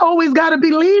 Why I always got to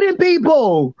be leading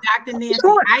people? Dr. Nancy,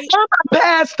 I'm a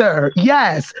pastor,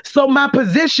 yes. So my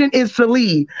position is to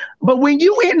lead. But when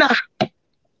you in the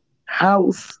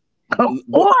house, come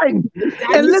on,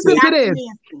 and listen to this.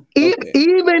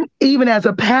 Even as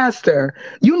a pastor,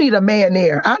 you need a man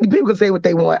there. People can say what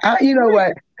they want. You know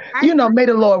what? May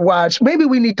the Lord watch. Maybe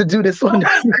we need to do this one.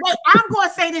 Wait, I'm going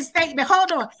to say this statement.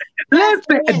 Hold on.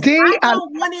 Listen, Dee, I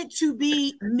don't want it to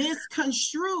be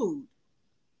misconstrued.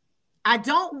 I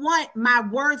don't want my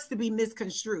words to be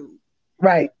misconstrued.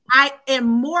 Right. I am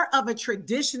more of a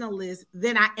traditionalist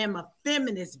than I am a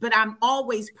feminist, but I'm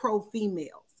always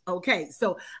pro-females. Okay,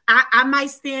 so I might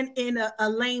stand in a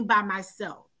lane by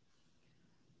myself.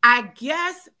 I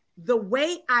guess the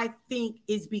way I think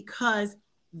is because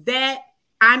that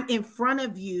I'm in front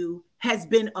of you has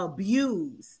been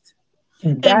abused.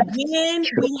 And then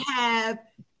we have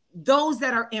those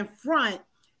that are in front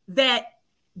that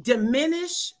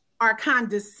diminish, are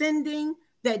condescending,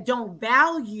 that don't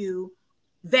value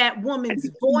that woman's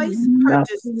voice, her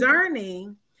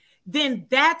discerning, then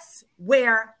that's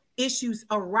where issues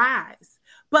arise.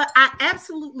 But I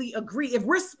absolutely agree. If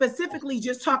we're specifically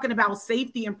just talking about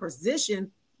safety and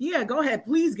position, yeah, go ahead.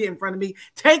 Please get in front of me.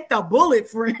 Take the bullet,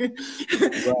 friend.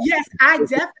 Right. Yes, I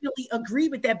definitely agree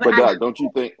with that. But I don't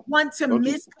you think want to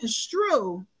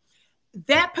misconstrue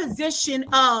that position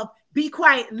of be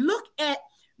quiet. Look at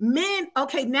men.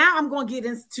 Okay, now I'm going to get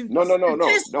into no. Men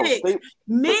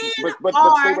but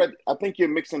are. I think you're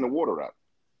mixing the water up.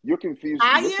 You're confused.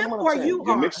 I am, or you are.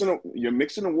 You're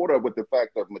mixing the water up with the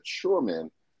fact of mature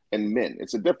men and men.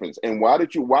 It's a difference. And why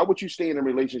would you stay in a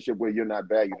relationship where you're not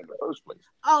valued in the first place?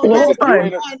 Oh, Because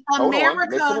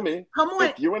America, listen to me. Come on.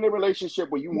 If you're in a relationship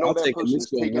where you know I'll that person is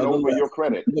taking over left. your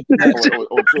credit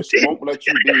or just won't let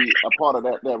you be a part of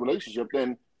that relationship,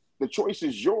 then the choice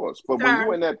is yours. But when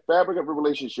you're in that fabric of a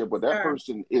relationship where that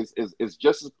person is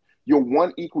just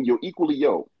you're equally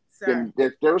yoked, then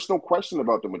there's no question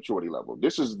about the maturity level.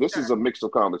 This is a mix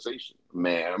of conversation,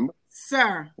 ma'am.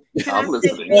 Sir, I'm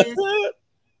listening.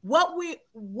 What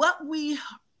we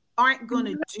aren't going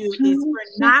to do is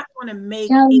we're not going to make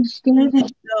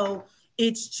it so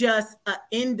it's just an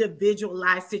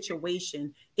individualized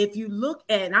situation. If you look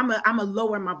at, and I'm a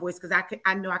lower my voice because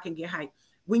I know I can get hyped.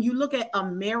 When you look at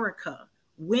America,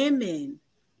 women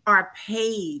are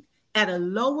paid at a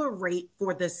lower rate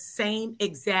for the same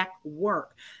exact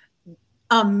work.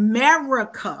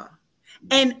 America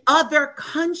and other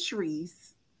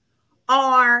countries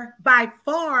are by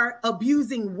far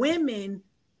abusing women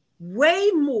way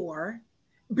more,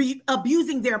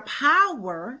 abusing their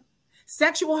power.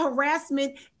 Sexual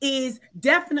harassment is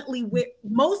definitely where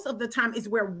most of the time is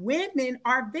where women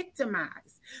are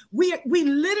victimized. We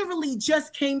literally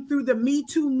just came through the Me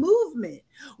Too movement,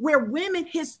 where women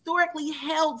historically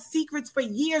held secrets for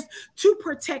years to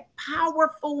protect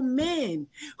powerful men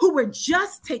who were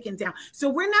just taken down. So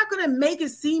we're not going to make it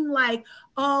seem like,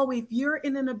 oh, if you're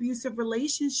in an abusive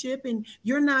relationship and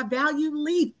you're not valued,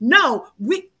 leave. No,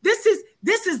 this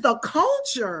is the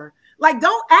culture. Like,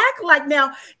 don't act like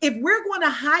now, if we're going to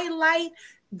highlight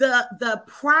the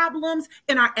problems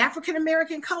in our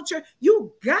African-American culture,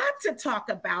 you got to talk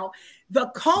about the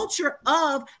culture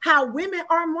of how women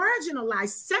are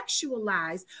marginalized,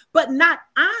 sexualized, but not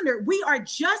honored. We are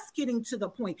just getting to the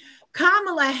point.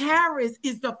 Kamala Harris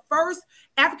is the first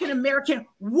African-American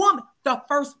woman, the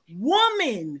first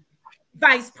woman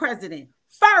vice president.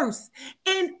 First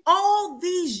in all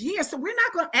these years. So we're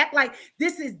not going to act like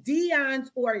this is Dion's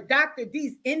or Dr.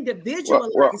 D's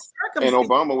individualized circumstance. And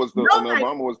Obama was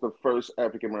the first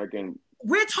African-American.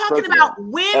 We're talking about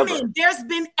women. Ever. There's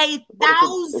been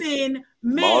 1,000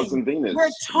 men. Mars and Venus. We're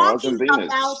talking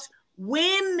about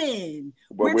women.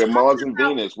 But we're Mars and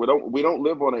Venus. We don't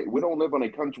live on a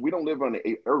country. We don't live on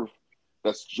a earth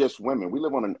that's just women. We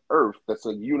live on an earth that's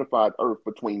a unified earth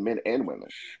between men and women.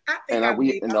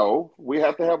 We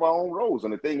have to have our own roles.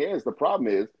 And the thing is, the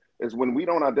problem is when we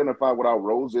don't identify what our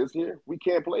roles is here, we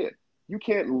can't play it. You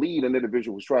can't lead an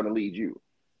individual who's trying to lead you.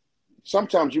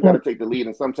 Sometimes you got to take the lead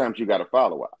and sometimes you got to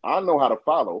follow. I know how to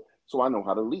follow, so I know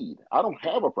how to lead. I don't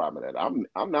have a problem with that.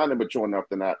 I'm not immature enough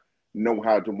to not know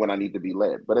how to when I need to be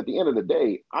led. But at the end of the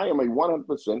day, I am a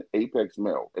 100% apex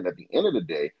male. And at the end of the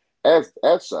day, as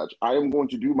such, I am going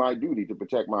to do my duty to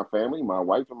protect my family, my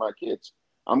wife, and my kids.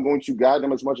 I'm going to guide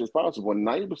them as much as possible. And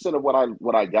 90% of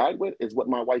what I guide with is what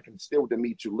my wife instilled in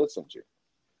me to listen to.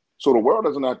 So the world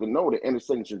doesn't have to know the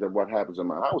intersections of what happens in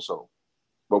my household.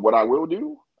 But what I will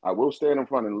do, I will stand in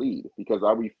front and lead, because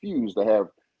I refuse to have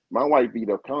my wife be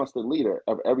the constant leader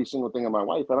of every single thing in my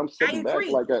life. And I'm sitting back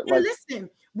like that. Listen,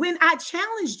 when I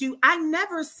challenged you, I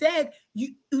never said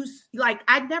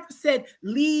I never said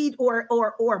lead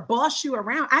or boss you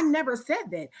around. I never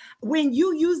said that. When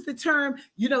you use the term,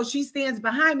 she stands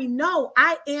behind me. No,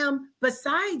 I am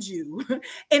beside you.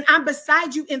 And I'm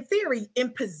beside you in theory.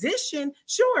 In position,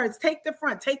 sure, it's take the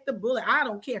front, take the bullet. I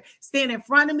don't care. Stand in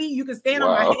front of me. You can stand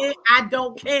on my head. I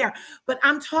don't care. But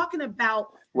I'm talking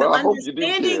about I hope you do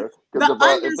care,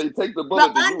 because if they take the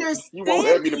bullet, you won't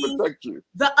have me to protect you.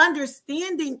 The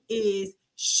understanding is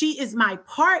she is my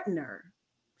partner.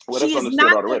 Well, that's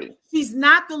understood already. She's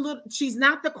not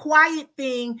the quiet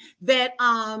thing that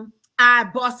I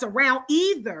boss around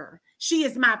either. She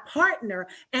is my partner,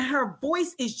 and her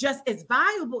voice is just as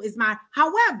valuable as mine.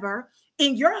 However,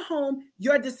 in your home,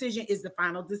 your decision is the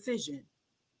final decision.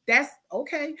 That's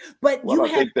okay, but what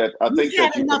happened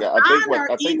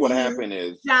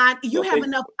is, John, you have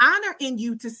enough honor in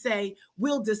you to say,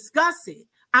 we'll discuss it.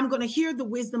 I'm going to hear the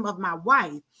wisdom of my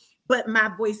wife, but my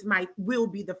voice will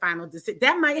be the final decision.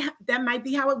 That might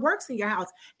be how it works in your house.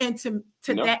 And to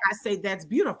that, I say that's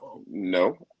beautiful.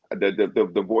 No,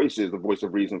 the voice is the voice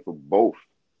of reason for both.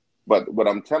 But what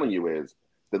I'm telling you is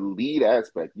the lead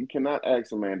aspect. You cannot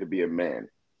ask a man to be a man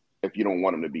if you don't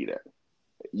want him to be that.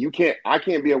 I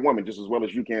can't be a woman just as well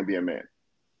as you can't be a man.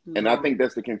 Mm-hmm. And I think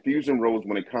that's the confusion rose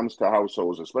when it comes to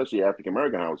households, especially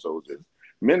African-American households, is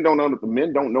men don't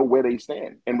know where they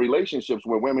stand in relationships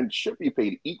where women should be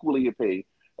paid equally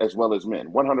as well as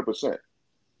men, 100%.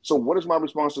 So what is my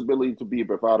responsibility to be a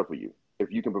provider for you?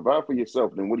 If you can provide for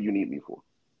yourself, then what do you need me for?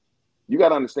 You got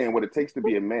to understand what it takes to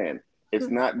be a man. It's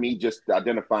not me just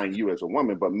identifying you as a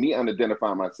woman, but me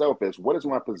identifying myself as what is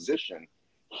my position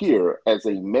here as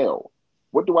a male.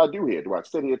 What do I do here? Do I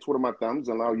sit here, twiddle my thumbs,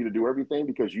 and allow you to do everything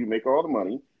because you make all the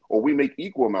money, or we make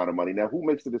equal amount of money? Now, who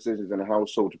makes the decisions in the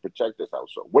household to protect this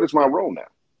household? What is my role now?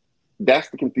 That's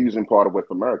the confusing part of with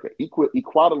America.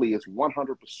 Equality is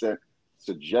 100%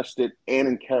 suggested and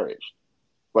encouraged.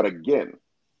 But again,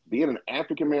 being an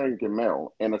African-American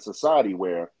male in a society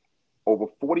where over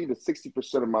 40 to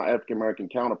 60% of my African-American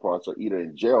counterparts are either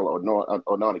in jail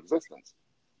or non-existent,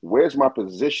 where's my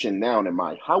position now in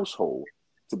my household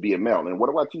to be a male? And what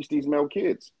do I teach these male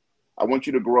kids? I want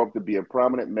you to grow up to be a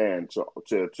prominent man.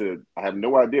 I have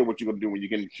no idea what you're going to do when you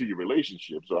get into your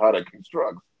relationships or how that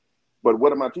constructs. But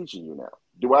what am I teaching you now?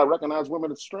 Do I recognize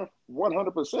women as strength?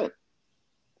 100%.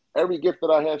 Every gift that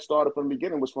I had started from the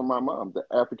beginning was from my mom, the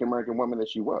African-American woman that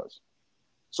she was.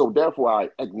 So therefore, I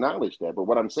acknowledge that. But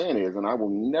what I'm saying is, and I will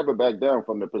never back down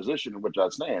from the position in which I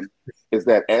stand, is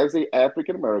that as an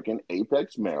African-American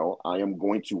apex male, I am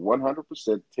going to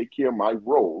 100% take care of my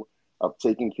role of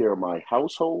taking care of my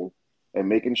household and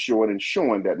making sure and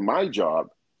ensuring that my job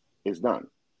is done.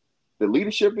 The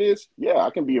leadership is, yeah, I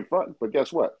can be in front, but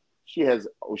guess what? She has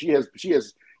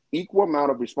equal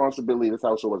amount of responsibility in this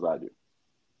household as I do.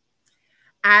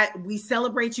 We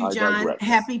celebrate you, John.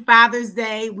 Happy Father's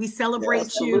Day. We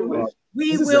celebrate you.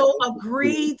 We will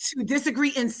agree to disagree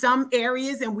in some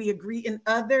areas, and we agree in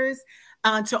others.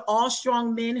 To all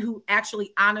strong men who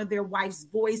actually honor their wife's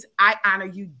voice, I honor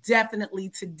you definitely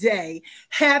today.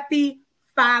 Happy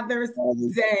Father's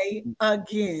Day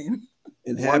again.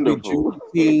 And happy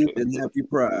Juneteenth and happy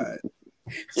Pride.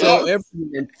 So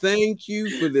everyone, thank you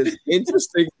for this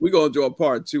interesting. We're gonna do a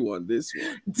part 2 on this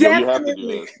one.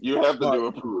 Definitely, you have to do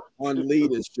it on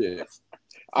leadership.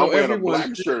 I'm wearing a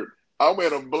black shirt. I'm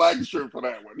wearing a black shirt for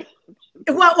that one.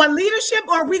 Well, on leadership,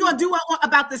 or are we gonna do it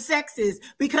about the sexes?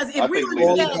 Because if we're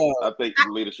gonna do that, I think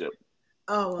leadership.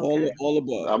 Oh, okay. all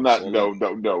above. I'm not. All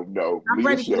no. I'm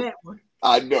ready for that one.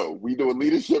 I know we doing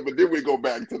leadership, but then we go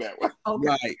back to that one. Okay.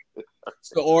 Right.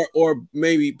 So, or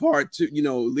maybe part 2,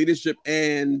 leadership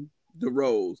and the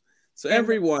roles. So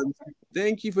everyone,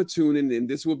 thank you for tuning in.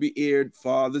 This will be aired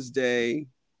Father's Day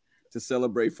to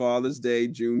celebrate Father's Day,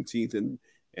 Juneteenth,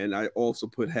 and I also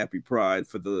put Happy Pride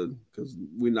because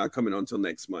we're not coming on until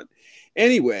next month.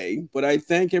 Anyway, but I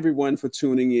thank everyone for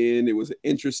tuning in. It was an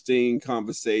interesting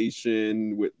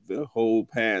conversation with the whole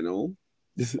panel.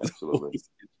 Absolutely.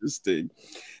 Interesting.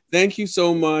 Thank you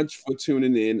so much for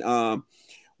tuning in.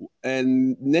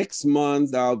 And next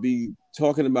month I'll be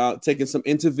talking about taking some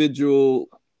individual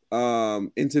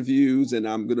interviews, and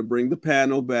I'm going to bring the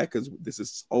panel back because this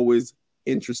is always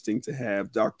interesting to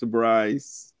have Dr.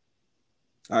 Bryce.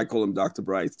 I call him Dr.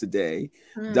 Bryce today.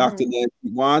 Dr. Nancy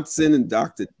Watson and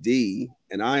Dr. D,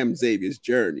 and I am Xavier's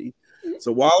Journey.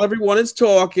 So while everyone is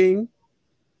talking,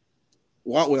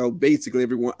 basically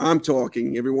everyone, I'm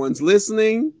talking, everyone's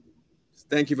listening.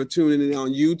 Thank you for tuning in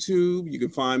on YouTube. You can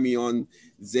find me on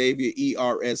Zxavier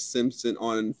ERS Simpson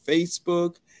on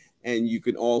Facebook, and you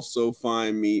can also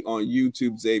find me on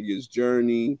YouTube, Xavier's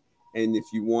Journey. And if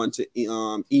you want to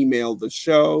email the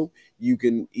show, you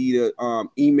can either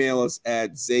email us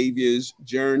at Xavier's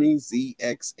Journey,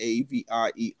 ZXAVIER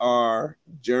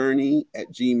Journey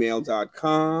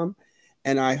 @gmail.com.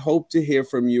 And I hope to hear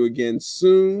from you again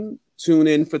soon. Tune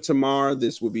in for tomorrow.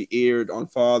 This will be aired on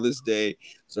Father's Day,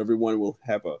 so everyone will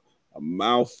have a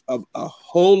mouth of a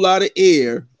whole lot of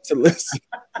air to listen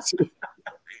to.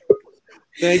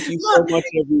 Thank you so much,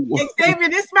 everyone. Xavier,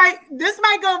 this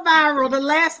might go viral. The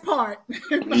last part.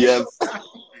 Yes.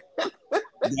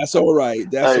 That's all right.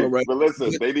 All right. But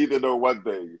listen, they need to know one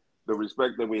thing: the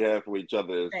respect that we have for each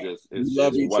other is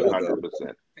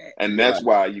 100%, and that's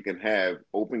why you can have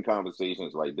open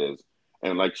conversations like this.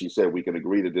 And like she said, we can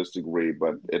agree to disagree,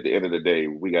 but at the end of the day,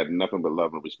 we got nothing but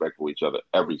love and respect for each other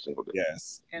every single day.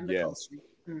 Yes.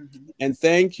 And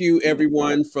thank you,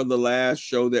 everyone, for the last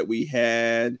show that we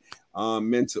had,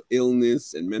 mental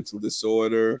illness and mental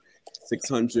disorder.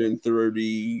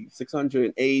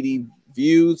 680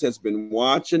 views has been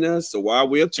watching us. So while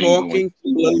we're talking,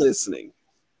 people are listening.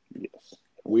 Yes.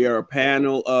 We are a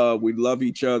panel. We love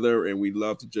each other, and we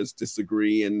love to just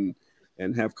disagree and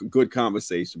have good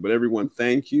conversation. But everyone,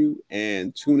 thank you,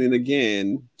 and tune in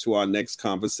again to our next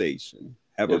conversation.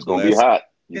 It's going to be hot.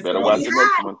 You better watch the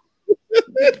next one.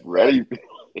 Ready?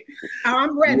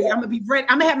 I'm ready. I'm going to be ready.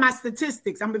 I'm going to have my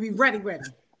statistics. I'm going to be ready.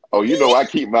 Oh, you know I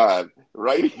keep mine,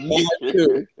 right? Mine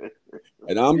too.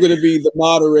 And I'm going to be the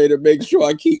moderator, make sure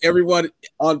I keep everyone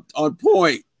on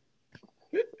point.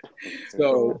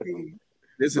 So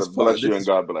this is fun. Bless you and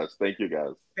God bless. Thank you,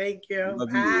 guys. Thank you.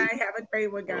 Bye. Have a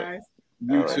great one, guys.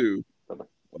 You too.